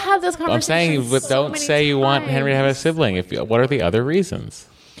had this conversation. I'm saying, but so don't many say you want times. Henry to have a sibling. What are the other reasons?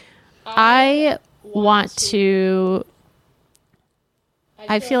 I want to.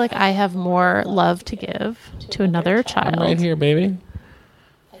 I feel like I have more love to give to another child. I'm right here, baby.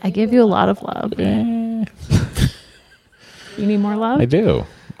 I give you a lot of love. Eh, You need more love? I do.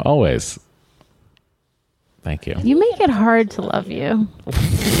 Always. Thank you. You make it hard to love you.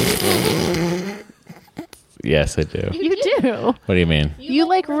 Yes, I do. You do. What do you mean? You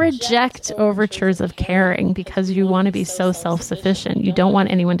like reject overtures of caring because you want to be so self-sufficient. You don't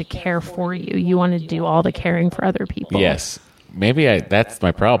want anyone to care for you. You want to do all the caring for other people. Yes. Maybe that's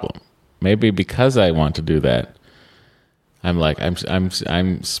my problem. Maybe because I want to do that, I'm like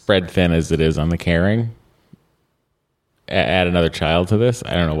I'm spread thin as it is on the caring. Add another child to this,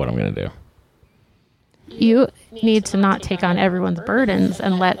 I don't know what I'm going to do. You need to not take on everyone's burdens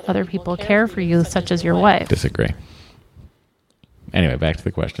and let other people care for you, such as your wife. Disagree. Anyway, back to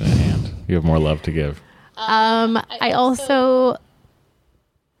the question at hand. You have more love to give. I also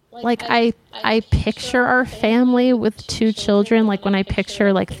like I picture our family with 2 children. Like when I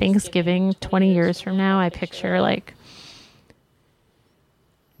picture like Thanksgiving 20 years from now, I picture like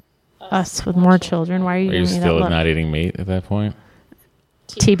us with more children. Why are you Are you giving me still that look? not eating meat at that point?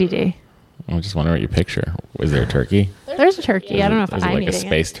 TBD. I'm just wondering what you picture. Was there a turkey? There's a turkey. I don't know if Is it I'm like a eating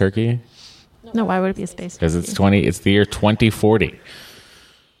space turkey? it. No, why would it be a space Because turkey? it's the year 2040.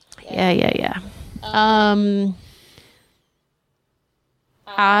 Yeah.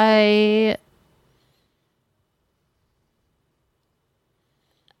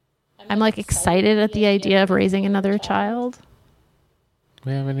 I'm like excited at the idea of raising another child.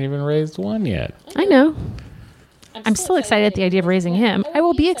 We haven't even raised one yet. I know. I'm still excited at the idea of raising him. I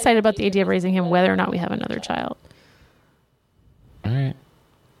will be excited about the idea of raising him whether or not we have another child. All right.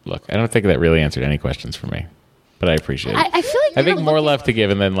 Look, I don't think that really answered any questions for me, but I appreciate it. I feel like I think more love to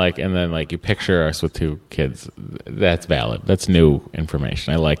give, and then you picture us with 2 kids. That's valid. That's new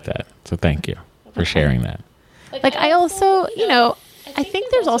information. I like that. So thank you for sharing that. like I also, I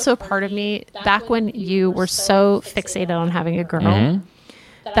think there's also a part of me back when you were so fixated on having a girl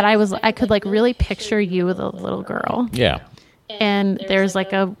that I could like really picture you with a little girl. Yeah. And there's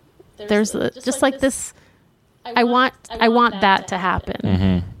just like this. I want that to happen.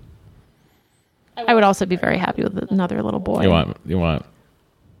 Mm-hmm. I would also be very happy with another little boy. You want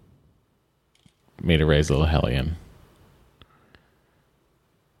me to raise little Hellion,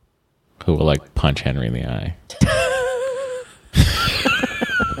 who will like punch Henry in the eye.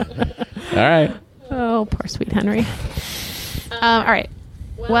 All right. Oh, poor sweet Henry. All right.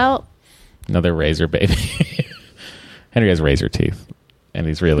 Well, Another razor baby. Henry has razor teeth, and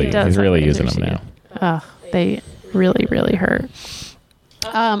he's really He does have using razor them teeth. now. they really, really hurt.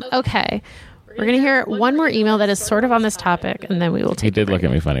 Okay. We're going to hear one more email that is sort of on this topic, and then we will take He did look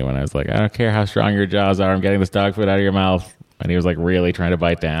at me funny when I was like, I don't care how strong your jaws are. I'm getting this dog food out of your mouth. And he was like really trying to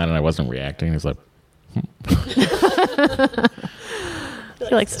bite down, and I wasn't reacting. He was like,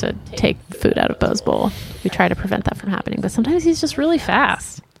 He likes to take food out of Bo's bowl. We try to prevent that from happening, but sometimes he's just really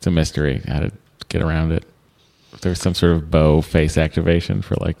fast. it's a mystery how to get around it. If there's some sort of Bo face activation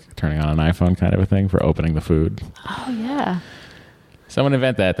for like turning on an iPhone kind of a thing for opening the food. Oh, yeah. Someone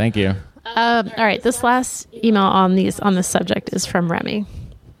invent that. Thank you. All right. This last email on this subject is from Remy.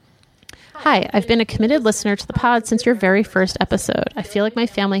 Hi, I've been a committed listener to the pod since your very first episode. I feel like my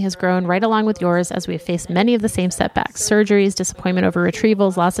family has grown right along with yours as we have faced many of the same setbacks, surgeries, disappointment over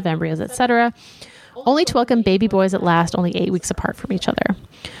retrievals, loss of embryos, etc., only to welcome baby boys at last, only 8 weeks apart from each other.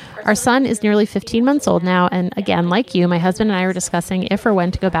 Our son is nearly 15 months old now, and again, like you, my husband and I are discussing if or when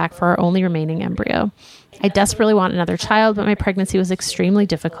to go back for our only remaining embryo. I desperately want another child, but my pregnancy was extremely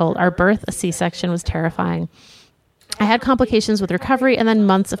difficult. Our birth, a C-section, was terrifying. I had complications with recovery and then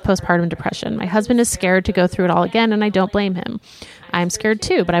months of postpartum depression. My husband is scared to go through it all again, and I don't blame him. I'm scared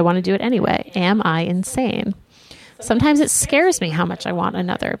too, but I want to do it anyway. Am I insane? Sometimes it scares me how much I want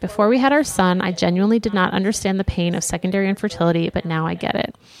another. Before we had our son, I genuinely did not understand the pain of secondary infertility, but now I get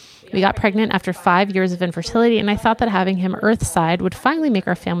it. We got pregnant after 5 years of infertility, and I thought that having him earthside would finally make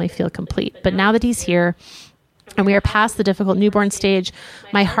our family feel complete. But now that he's here, and we are past the difficult newborn stage,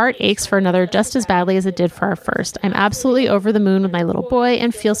 my heart aches for another just as badly as it did for our first. I'm absolutely over the moon with my little boy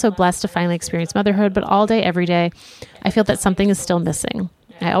and feel so blessed to finally experience motherhood, but all day, every day, I feel that something is still missing.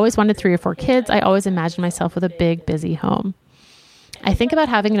 I always wanted 3 or 4 kids. I always imagined myself with a big, busy home. I think about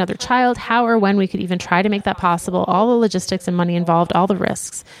having another child, how or when we could even try to make that possible, all the logistics and money involved, all the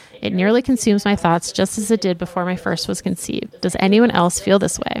risks. It nearly consumes my thoughts just as it did before my first was conceived. Does anyone else feel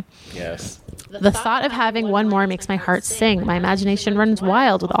this way? Yes. The thought of having one more makes my heart sing. My imagination runs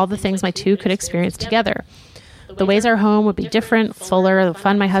wild with all the things my two could experience together. The ways our home would be different, fuller, the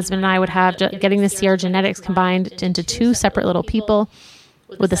fun my husband and I would have getting to see our genetics combined into 2 separate little people.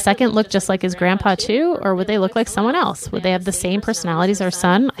 Would the second look just like his grandpa too, or would they look like someone else? Would they have the same personality as our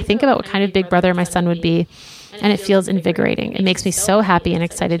son? I think about what kind of big brother my son would be, and it feels invigorating. It makes me so happy and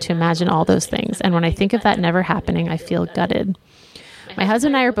excited to imagine all those things. And when I think of that never happening, I feel gutted. My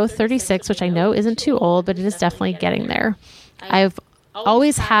husband and I are both 36, which I know isn't too old, but it is definitely getting there. I've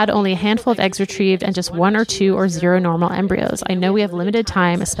always had only a handful of eggs retrieved and just 1 or 2 or 0 normal embryos. I know we have limited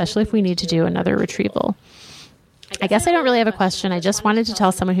time, especially if we need to do another retrieval. I guess I don't really have a question. I just wanted to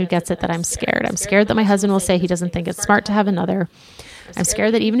tell someone who gets it that I'm scared. I'm scared that my husband will say he doesn't think it's smart to have another. I'm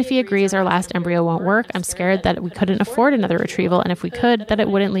scared that even if he agrees our last embryo won't work, I'm scared that we couldn't afford another retrieval, and if we could, that it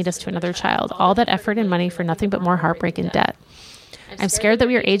wouldn't lead us to another child. All that effort and money for nothing but more heartbreak and debt. I'm scared that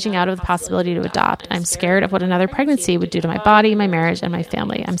we are aging out of the possibility to adopt. I'm scared of what another pregnancy would do to my body, my marriage, and my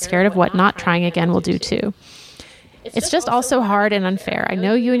family. I'm scared of what not trying again will do too. It's just all so hard and unfair. I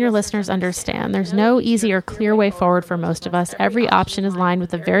know you and your listeners understand. There's no easy or clear way forward for most of us. Every option is lined with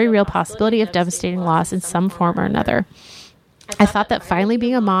the very real possibility of devastating loss in some form or another. I thought that finally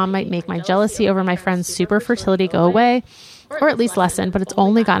being a mom might make my jealousy over my friends' super fertility go away, or at least lessen, but it's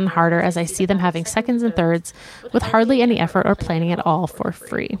only gotten harder as I see them having seconds and thirds with hardly any effort or planning at all for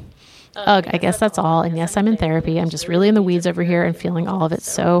free. Ugh, I guess that's all. And yes, I'm in therapy. I'm just really in the weeds over here and feeling all of it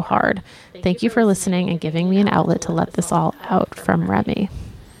so hard. Thank you for listening and giving me an outlet to let this all out. From Remy.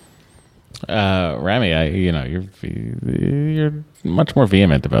 Remy, you're much more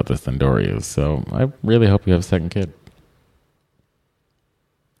vehement about this than Dory is. So I really hope you have a second kid.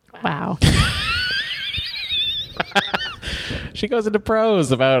 Wow. She goes into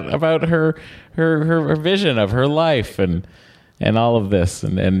prose about her vision of her life and all of this,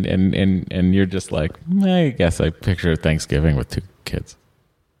 and you're just like, I guess I picture Thanksgiving with 2 kids.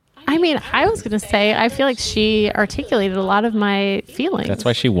 I mean, I was going to say, I feel like she articulated a lot of my feelings. That's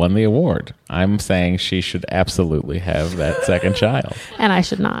why she won the award. I'm saying she should absolutely have that second child. And I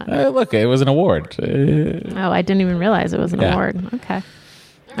should not. Look, it was an award. Oh, I didn't even realize it was an award. Okay.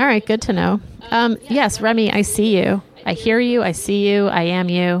 All right, good to know. Yes, Remy, I see you. I hear you. I see you. I am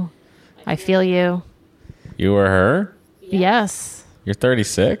you. I feel you. You were her? Yes. You're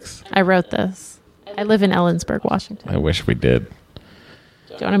 36? I wrote this. I live in Ellensburg, Washington. I wish we did.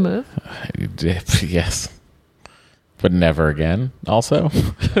 Do you want to move? Yes. But never again, also.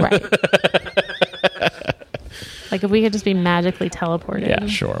 Right. Like if we could just be magically teleported. Yeah,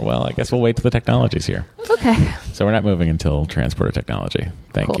 sure. Well, I guess we'll wait till the technology's here. Okay. So we're not moving until transporter technology.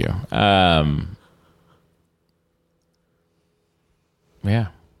 Thank Cool. you. Yeah.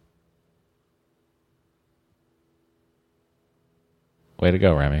 Way to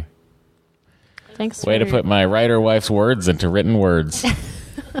go, Remy. Thanks. Way to put my writer wife's words into written words.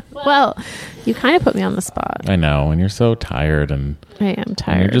 Well, you kind of put me on the spot. I know, and you're so tired, and I am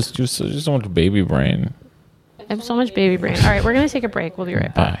tired. you're just so much baby brain. I have so much baby brain. All right, we're going to take a break. We'll be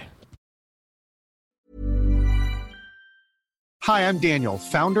right back. Bye. Hi, I'm Daniel,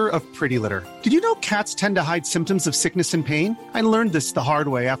 founder of Pretty Litter. Did you know cats tend to hide symptoms of sickness and pain? I learned this the hard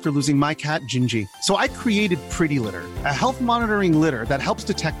way after losing my cat, Gingy. So I created Pretty Litter, a health monitoring litter that helps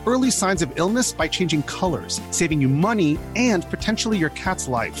detect early signs of illness by changing colors, saving you money and potentially your cat's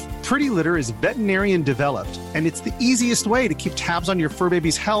life. Pretty Litter is veterinarian developed, and it's the easiest way to keep tabs on your fur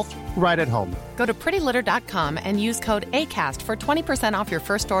baby's health right at home. Go to prettylitter.com and use code ACAST for 20% off your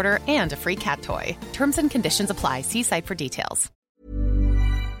first order and a free cat toy. Terms and conditions apply. See site for details.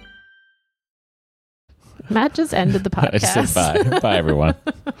 Matt just ended the podcast. I just said bye. Bye, everyone.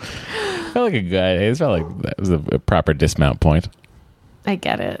 Felt like a guy. It felt like that was a proper dismount point. I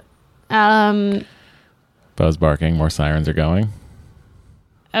get it. Bo's barking. More sirens are going.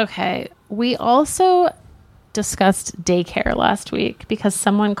 Okay. We also discussed daycare last week because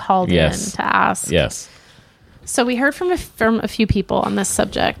someone called in to ask. Yes. So we heard from a few people on this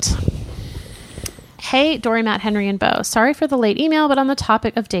subject. Hey, Dory, Matt, Henry, and Bo. Sorry for the late email, but on the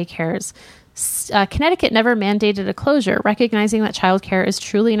topic of daycares, Connecticut never mandated a closure, recognizing that childcare is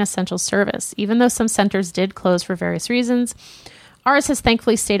truly an essential service. Even though some centers did close for various reasons, ours has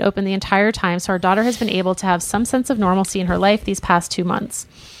thankfully stayed open the entire time, so our daughter has been able to have some sense of normalcy in her life these past 2 months.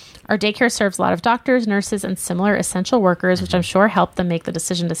 Our daycare serves a lot of doctors, nurses, and similar essential workers, which I'm sure helped them make the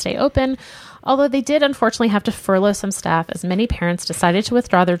decision to stay open, although they did unfortunately have to furlough some staff as many parents decided to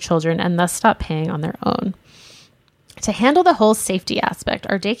withdraw their children and thus stop paying on their own. To handle the whole safety aspect,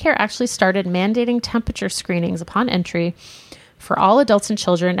 our daycare actually started mandating temperature screenings upon entry for all adults and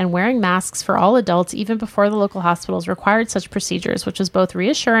children and wearing masks for all adults even before the local hospitals required such procedures, which was both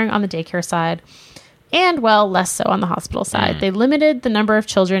reassuring on the daycare side and, well, less so on the hospital side. They limited the number of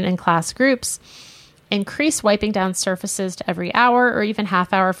children in class groups, increased wiping down surfaces to every hour or even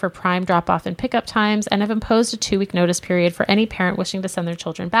half hour for prime drop-off and pickup times, and have imposed a 2-week notice period for any parent wishing to send their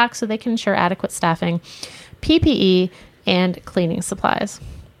children back so they can ensure adequate staffing, PPE, and cleaning supplies.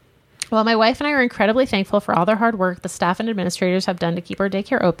 While my wife and I are incredibly thankful for all their hard work the staff and administrators have done to keep our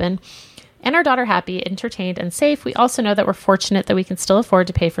daycare open and our daughter happy, entertained, and safe, we also know that we're fortunate that we can still afford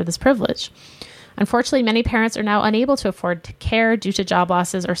to pay for this privilege. Unfortunately, many parents are now unable to afford care due to job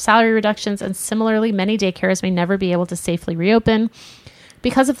losses or salary reductions, and similarly, many daycares may never be able to safely reopen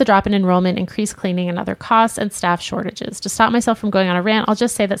because of the drop in enrollment, increased cleaning and other costs, and staff shortages. To stop myself from going on a rant, I'll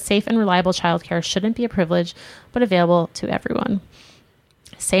just say that safe and reliable childcare shouldn't be a privilege, but available to everyone.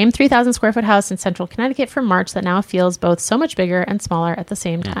 Same 3,000 square foot house in central Connecticut from March that now feels both so much bigger and smaller at the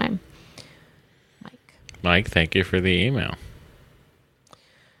same time. Mike, thank you for the email.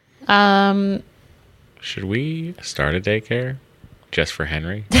 Should we start a daycare just for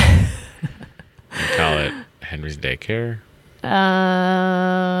Henry? And call it Henry's Daycare?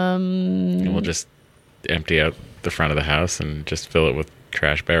 And we'll just empty out the front of the house and just fill it with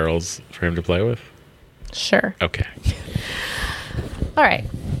trash barrels for him to play with? Sure. Okay. All right.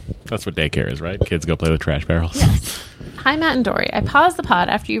 That's what daycare is, right? Kids go play with trash barrels. Yes. Hi, Matt and Dory. I paused the pod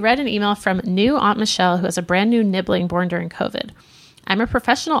after you read an email from new Aunt Michelle, who has a brand new nibbling born during COVID. I'm a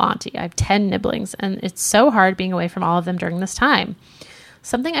professional auntie. I have 10 nibblings, and it's so hard being away from all of them during this time.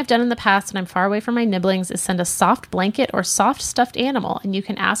 Something I've done in the past when I'm far away from my nibblings is send a soft blanket or soft stuffed animal, and you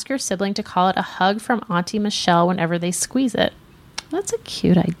can ask your sibling to call it a hug from Auntie Michelle whenever they squeeze it. That's a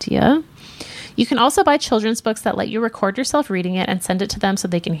cute idea. You can also buy children's books that let you record yourself reading it and send it to them so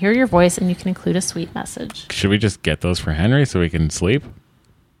they can hear your voice, and you can include a sweet message. Should we just get those for Henry so he can sleep?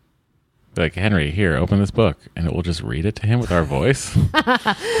 Be like, Henry, here, open this book, and it will just read it to him with our voice.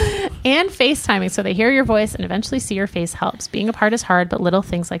 And FaceTiming so they hear your voice and eventually see your face helps. Being apart is hard, but little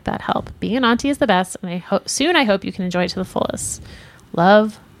things like that help. Being an auntie is the best, and I hope you can enjoy it to the fullest.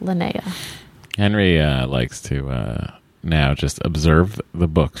 Love, Linnea. Henry likes to now just observe the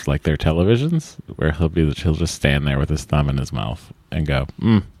books like they're televisions, where he'll just stand there with his thumb in his mouth and go,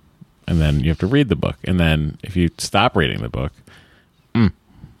 and then you have to read the book. And then if you stop reading the book,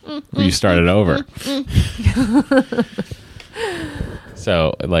 you start it over.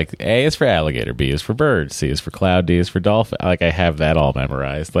 So, like, A is for alligator, B is for bird, C is for cloud, D is for dolphin. Like, I have that all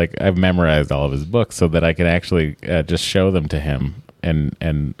memorized. Like, I've memorized all of his books so that I can actually just show them to him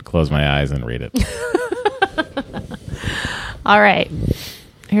and close my eyes and read it. All right.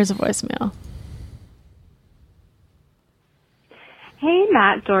 Here's a voicemail. Hey,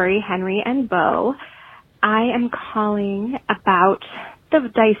 Matt, Dory, Henry, and Bo. I am calling about the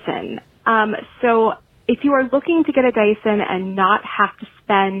Dyson. So if you are looking to get a Dyson and not have to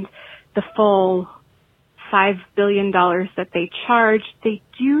spend the full $5 billion that they charge, they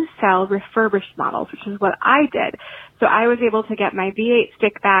do sell refurbished models, which is what I did. So I was able to get my V8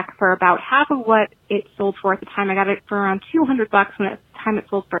 stick back for about half of what it sold for at the time. I got it for around $200 when at the time it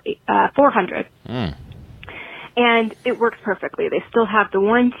sold for $400. And it works perfectly. They still have the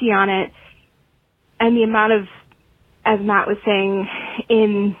warranty on it. And the amount of, as Matt was saying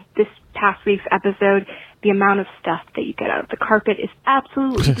in this past week's episode, the amount of stuff that you get out of the carpet is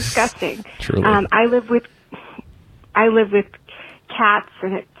absolutely disgusting. Truly. I live with cats,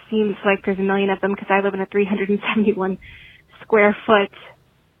 and it seems like there's a million of them because I live in a 371 square foot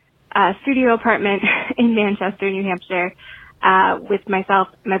studio apartment in Manchester, New Hampshire, with myself,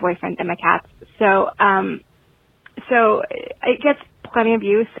 my boyfriend, and my cats. So it gets plenty of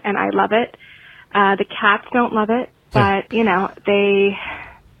use, and I love it. The cats don't love it, but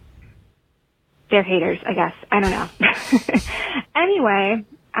they're haters, I guess. I don't know. Anyway,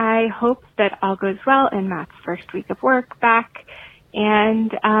 I hope that all goes well in Matt's first week of work back.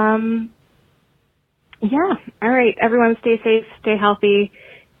 And, yeah. All right. Everyone stay safe, stay healthy.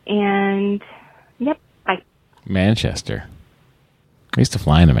 And, yep. Bye. Manchester. I used to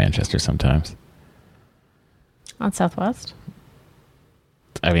fly into Manchester sometimes. On Southwest?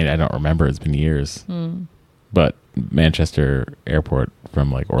 I mean, I don't remember. It's been years. But Manchester Airport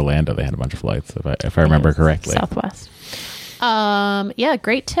from like Orlando, they had a bunch of flights, if I remember correctly. Southwest. Yeah,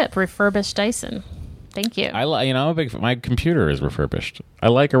 great tip. Refurbished Dyson. Thank you. I'm a big. My computer is refurbished. I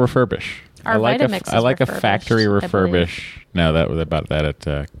like a refurbish. Our I like Vitamix I like a is factory refurbished, refurbish. No, that was about that at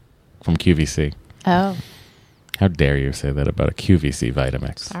from QVC. Oh, How dare you say that about a QVC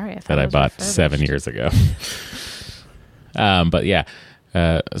Vitamix? Sorry, I thought that it I was bought refurbished. 7 years ago. But yeah,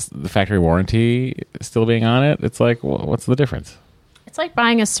 the factory warranty still being on it. It's like, well, what's the difference? it's like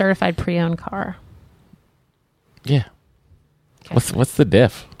buying a certified pre-owned car. Yeah. What's the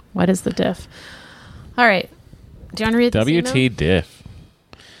diff? What is the diff? All right. Do you want to read this WT email? diff.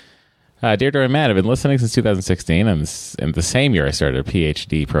 Dear Dory and Matt, I've been listening since 2016, and in the same year I started a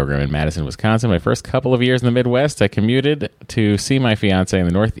PhD program in Madison, Wisconsin. My first couple of years in the Midwest, I commuted to see my fiance in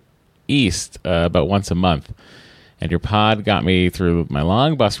the Northeast about once a month. And your pod got me through my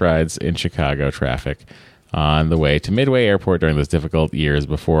long bus rides in Chicago traffic on the way to Midway Airport during those difficult years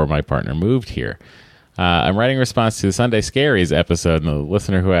before my partner moved here. I'm writing a response to the Sunday Scaries episode and the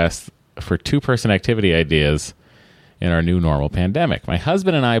listener who asked for two-person activity ideas in our new normal pandemic. My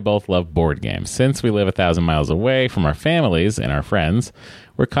husband and I both love board games. Since we live 1,000 miles away from our families and our friends,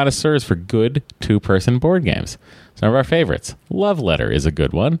 we're connoisseurs for good two-person board games. Some of our favorites. Love Letter is a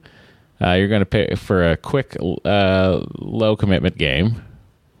good one. You're going to pay for a quick, low-commitment game.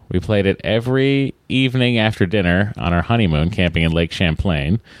 We played it every evening after dinner on our honeymoon camping in Lake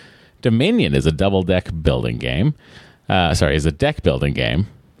Champlain. Dominion is a double-deck building game. Is a deck-building game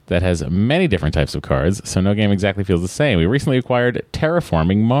that has many different types of cards, so no game exactly feels the same. We recently acquired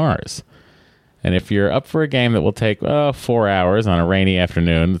Terraforming Mars. And if you're up for a game that will take 4 hours on a rainy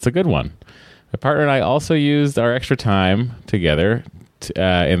afternoon, it's a good one. My partner and I also used our extra time together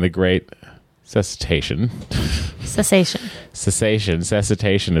in the great cessation. Cessation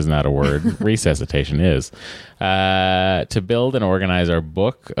is not a word. Resuscitation is. To build and organize our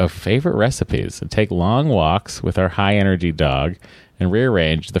book of favorite recipes and take long walks with our high-energy dog and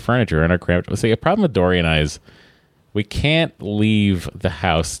rearrange the furniture in our cramped... See, a problem with Dory and I is we can't leave the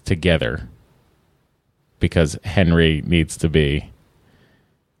house together because Henry needs to be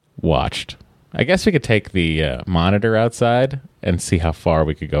watched. I guess we could take the monitor outside and see how far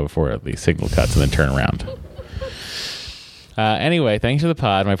we could go before the signal cuts and then turn around. Anyway, thanks to the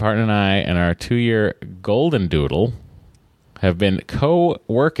pod, my partner and I and our 2-year golden doodle have been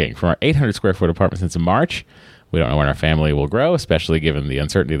co-working from our 800 square foot apartment since March. We don't know when our family will grow, especially given the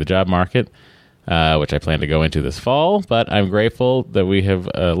uncertainty of the job market, which I plan to go into this fall. But I'm grateful that we have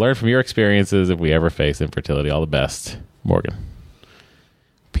learned from your experiences if we ever face infertility. All the best, Morgan.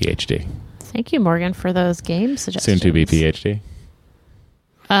 PhD. Thank you, Morgan, for those game suggestions. Soon to be PhD.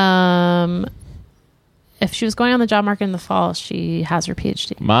 If she was going on the job market in the fall, she has her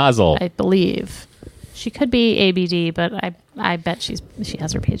PhD. Mazel. I believe. She could be ABD, but I bet she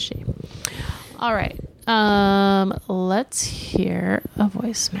has her PhD. All right. Let's hear a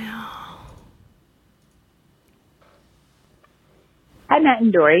voicemail. Hi, Matt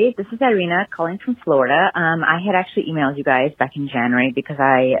and Dory. This is Irina calling from Florida. I had actually emailed you guys back in January because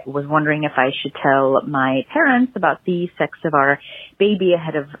I was wondering if I should tell my parents about the sex of our baby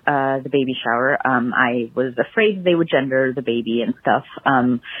ahead of the baby shower. I was afraid they would gender the baby and stuff.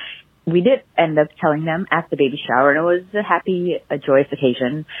 We did end up telling them at the baby shower, and it was a joyous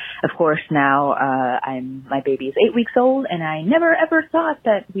occasion. Of course, now my baby is 8 weeks old, and I never ever thought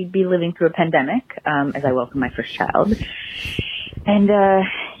that we'd be living through a pandemic as I welcome my first child. And,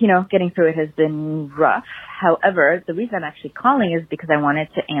 getting through it has been rough. However, the reason I'm actually calling is because I wanted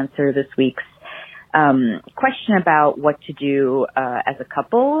to answer this week's question about what to do as a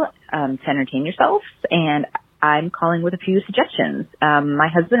couple to entertain yourselves. And I'm calling with a few suggestions. My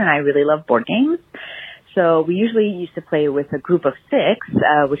husband and I really love board games. So we usually used to play with a group of 6,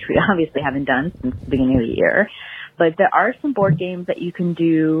 which we obviously haven't done since the beginning of the year. But there are some board games that you can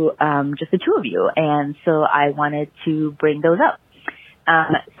do just the 2 of you. And so I wanted to bring those up.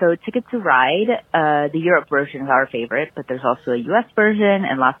 So Ticket to Ride, the Europe version is our favorite, but there's also a US version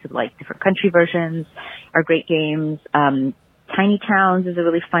and lots of like different country versions are great games. Tiny Towns is a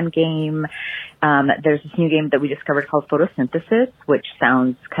really fun game. There's this new game that we discovered called Photosynthesis, which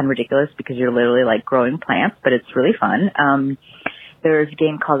sounds kind of ridiculous because you're literally like growing plants, but it's really fun. There's a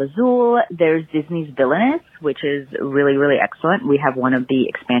game called Azul. There's Disney's Villainous, which is really, really excellent. We have one of the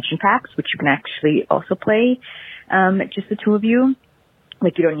expansion packs, which you can actually also play, just the 2 of you.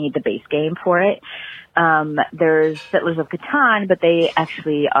 Like, you don't need the base game for it. There's Settlers of Catan, but they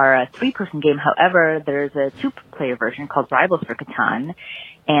actually are a 3-person game. However, there's a 2-player version called Rivals for Catan.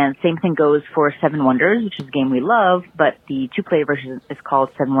 And same thing goes for Seven Wonders, which is a game we love, but the 2-player version is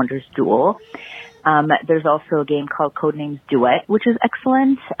called Seven Wonders Duel. There's also a game called Codenames Duet, which is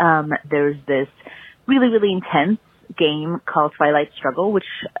excellent. There's this really, really intense game called Twilight Struggle, which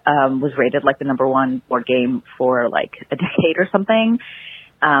was rated like the #1 board game for like a decade or something.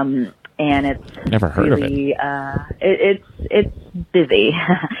 And it's never heard really, of it. It's busy,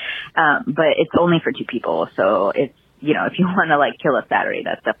 but it's only for 2 people. So it's, you know, if you want to like kill a Saturday,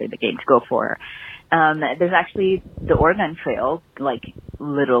 that's definitely the game to go for. There's actually the Oregon Trail, like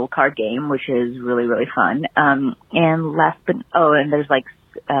little card game, which is really, really fun. And and there's like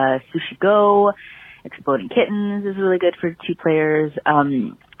Sushi Go. Exploding Kittens is really good for 2 players.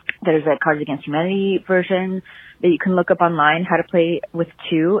 There's a Cards Against Humanity version that you can look up online how to play with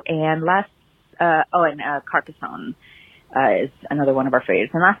 2. And Carcassonne is another one of our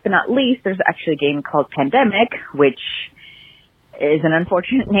favorites. And last but not least, there's actually a game called Pandemic, which is an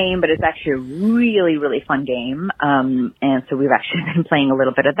unfortunate name, but it's actually a really, really fun game. And so we've actually been playing a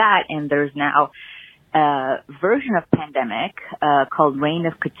little bit of that. And there's now a version of Pandemic called Reign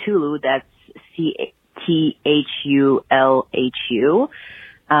of Cthulhu that's Cthulhu.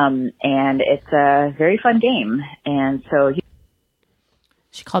 And it's a very fun game. And so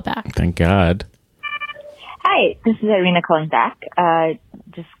she called back. Thank God. Hi, this is Irina calling back.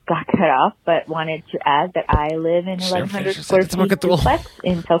 Just got cut off, but wanted to add that I live in 1,100 square feet duplex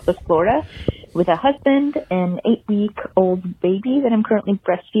in Southwest Florida with a husband, an 8-week-old baby that I'm currently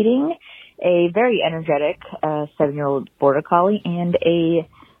breastfeeding, a very energetic 7-year-old border collie, and a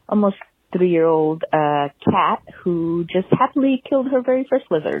almost 3-year-old cat who just happily killed her very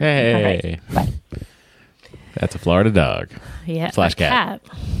first lizard. Hey. Bye. That's a Florida dog. Yeah. Slash cat.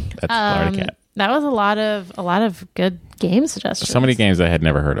 That's a Florida cat. That was a lot of good game suggestions. So many games I had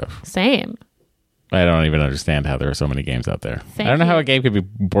never heard of. Same. I don't even understand how there are so many games out there. I don't know how a game could be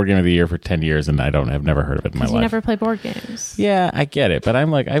board game of the year for 10 years and I've never heard of it in my life. You never play board games. Yeah, I get it, but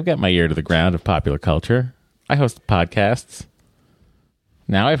I'm like, I've got my ear to the ground of popular culture. I host podcasts.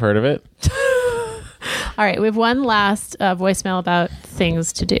 Now I've heard of it. All right, we have one last voicemail about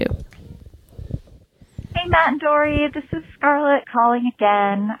things to do. Hey, Matt and Dory, this is Scarlett calling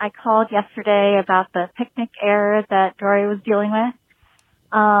again. I called yesterday about the picnic error that Dory was dealing with.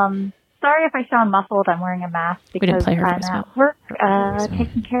 Sorry if I sound muffled. I'm wearing a mask because I'm at work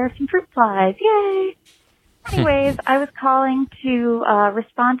taking care of some fruit flies. Yay! Anyways, I was calling to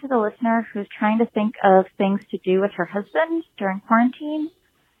respond to the listener who's trying to think of things to do with her husband during quarantine.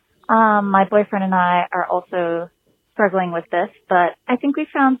 My boyfriend and I are also struggling with this, but I think we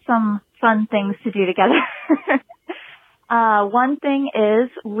found some fun things to do together. One thing is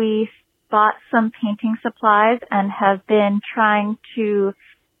we bought some painting supplies and have been trying to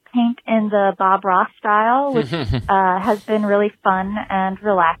paint in the Bob Ross style, which has been really fun and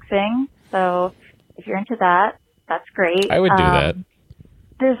relaxing. So if you're into that, that's great. I would do that.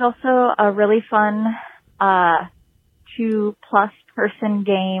 There's also a really fun 2+ person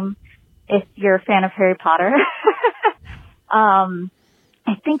game if you're a fan of Harry Potter.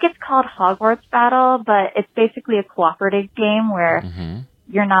 I think it's called Hogwarts Battle, but it's basically a cooperative game where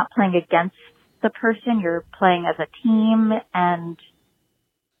you're not playing against the person, you're playing as a team and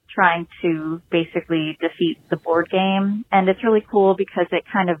trying to basically defeat the board game. And it's really cool because it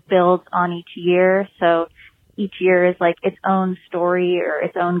kind of builds on each year. So each year is like its own story or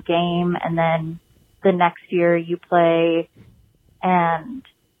its own game. And then the next year you play and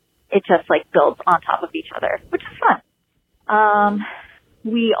it just like builds on top of each other, which is fun.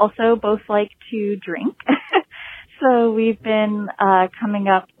 We also both like to drink. So we've been coming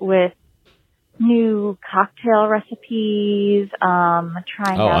up with new cocktail recipes,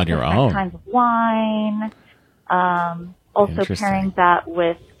 trying out different kinds of wine, also pairing that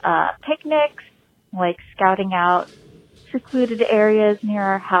with picnics like scouting out secluded areas near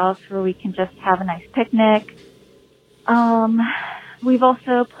our house where we can just have a nice picnic. We've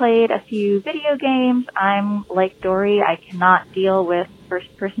also played a few video games. I'm like Dory. I cannot deal with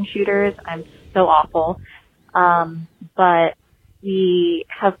first-person shooters. I'm so awful. But we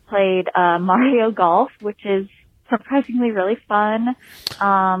have played Mario Golf, which is surprisingly really fun.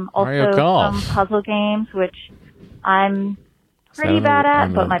 Also Golf. some puzzle games, which I'm pretty bad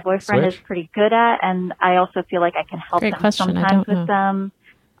at, but my boyfriend is pretty good at, and I also feel like I can help them sometimes with them.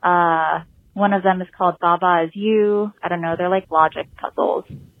 One of them is called Baba Is You. I don't know. They're like logic puzzles.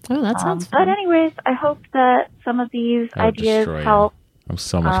 Oh, that sounds fun. But anyways, I hope that some of these ideas help. I'm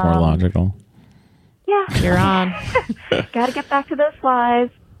so much more logical. Yeah. You're on. Gotta get back to those flies.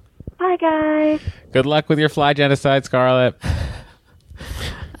 Bye, guys. Good luck with your fly genocide, Scarlett.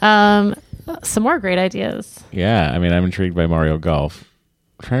 Some more great ideas. Yeah, I mean, I'm intrigued by Mario Golf.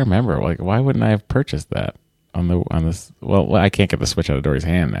 I'm trying to remember, like, why wouldn't I have purchased that on this? Well, I can't get the Switch out of Dory's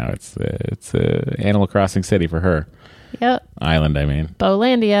hand now. It's Animal Crossing City for her. Yep. Island, I mean.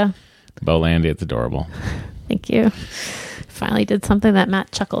 Bowlandia. It's adorable. Thank you. Finally did something that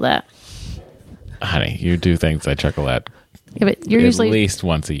Matt chuckled at. Honey, you do things I chuckle at. Yeah, but you're usually at least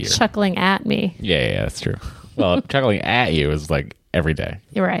once a year. Chuckling at me. Yeah, that's true. Well, chuckling at you is like every day.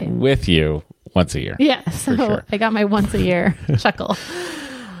 You're right. With you once a year. Yeah, so sure. I got my once a year chuckle.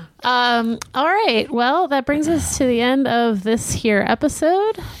 All right. Well, that brings us to the end of this here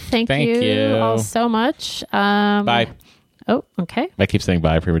episode. Thank you all so much. Bye. Oh, okay. I keep saying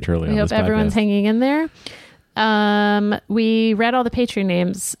bye prematurely. We hope everyone's hanging in there. We read all the Patreon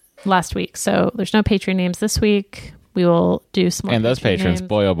names last week, so there's no Patreon names this week. We will do some more. And those patrons, names.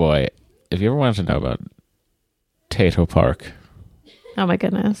 boy, oh boy, if you ever wanted to know about Tato Park, oh my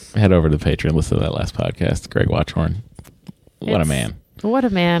goodness, head over to Patreon, listen to that last podcast. Greg Watchhorn. What a man. What a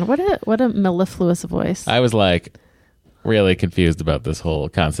man. What a mellifluous voice. I was like really confused about this whole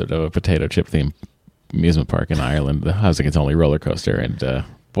concept of a potato chip themed amusement park in Ireland. The housing its only roller coaster, and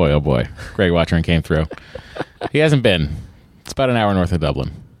boy, oh boy, Greg Watchhorn came through. He hasn't been. It's about an hour north of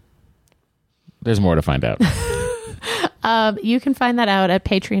Dublin. There's more to find out. You can find that out at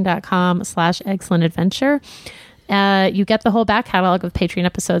patreon.com/excellentadventure. You get the whole back catalog of Patreon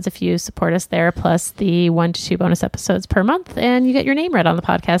episodes if you support us there, plus the 1 to 2 bonus episodes per month. And you get your name read on the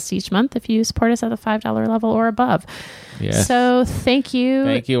podcast each month if you support us at the $5 level or above. Yes. So thank you.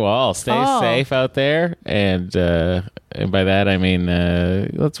 Thank you all. Stay safe out there. And by that, I mean,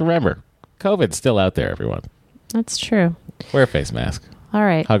 let's remember, COVID's still out there, everyone. That's true. Wear a face mask. All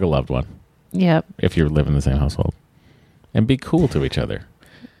right. Hug a loved one. Yep. If you live in the same household. And be cool to each other.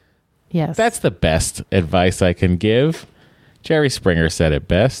 Yes. That's the best advice I can give. Jerry Springer said it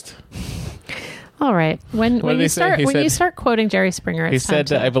best. All right. When you start quoting Jerry Springer, he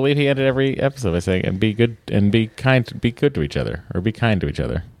said, I believe he ended every episode by saying, and be good and be kind, be good to each other, or be kind to each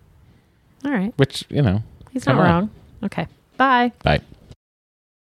other. All right. Which, he's not wrong. Okay. Bye. Bye.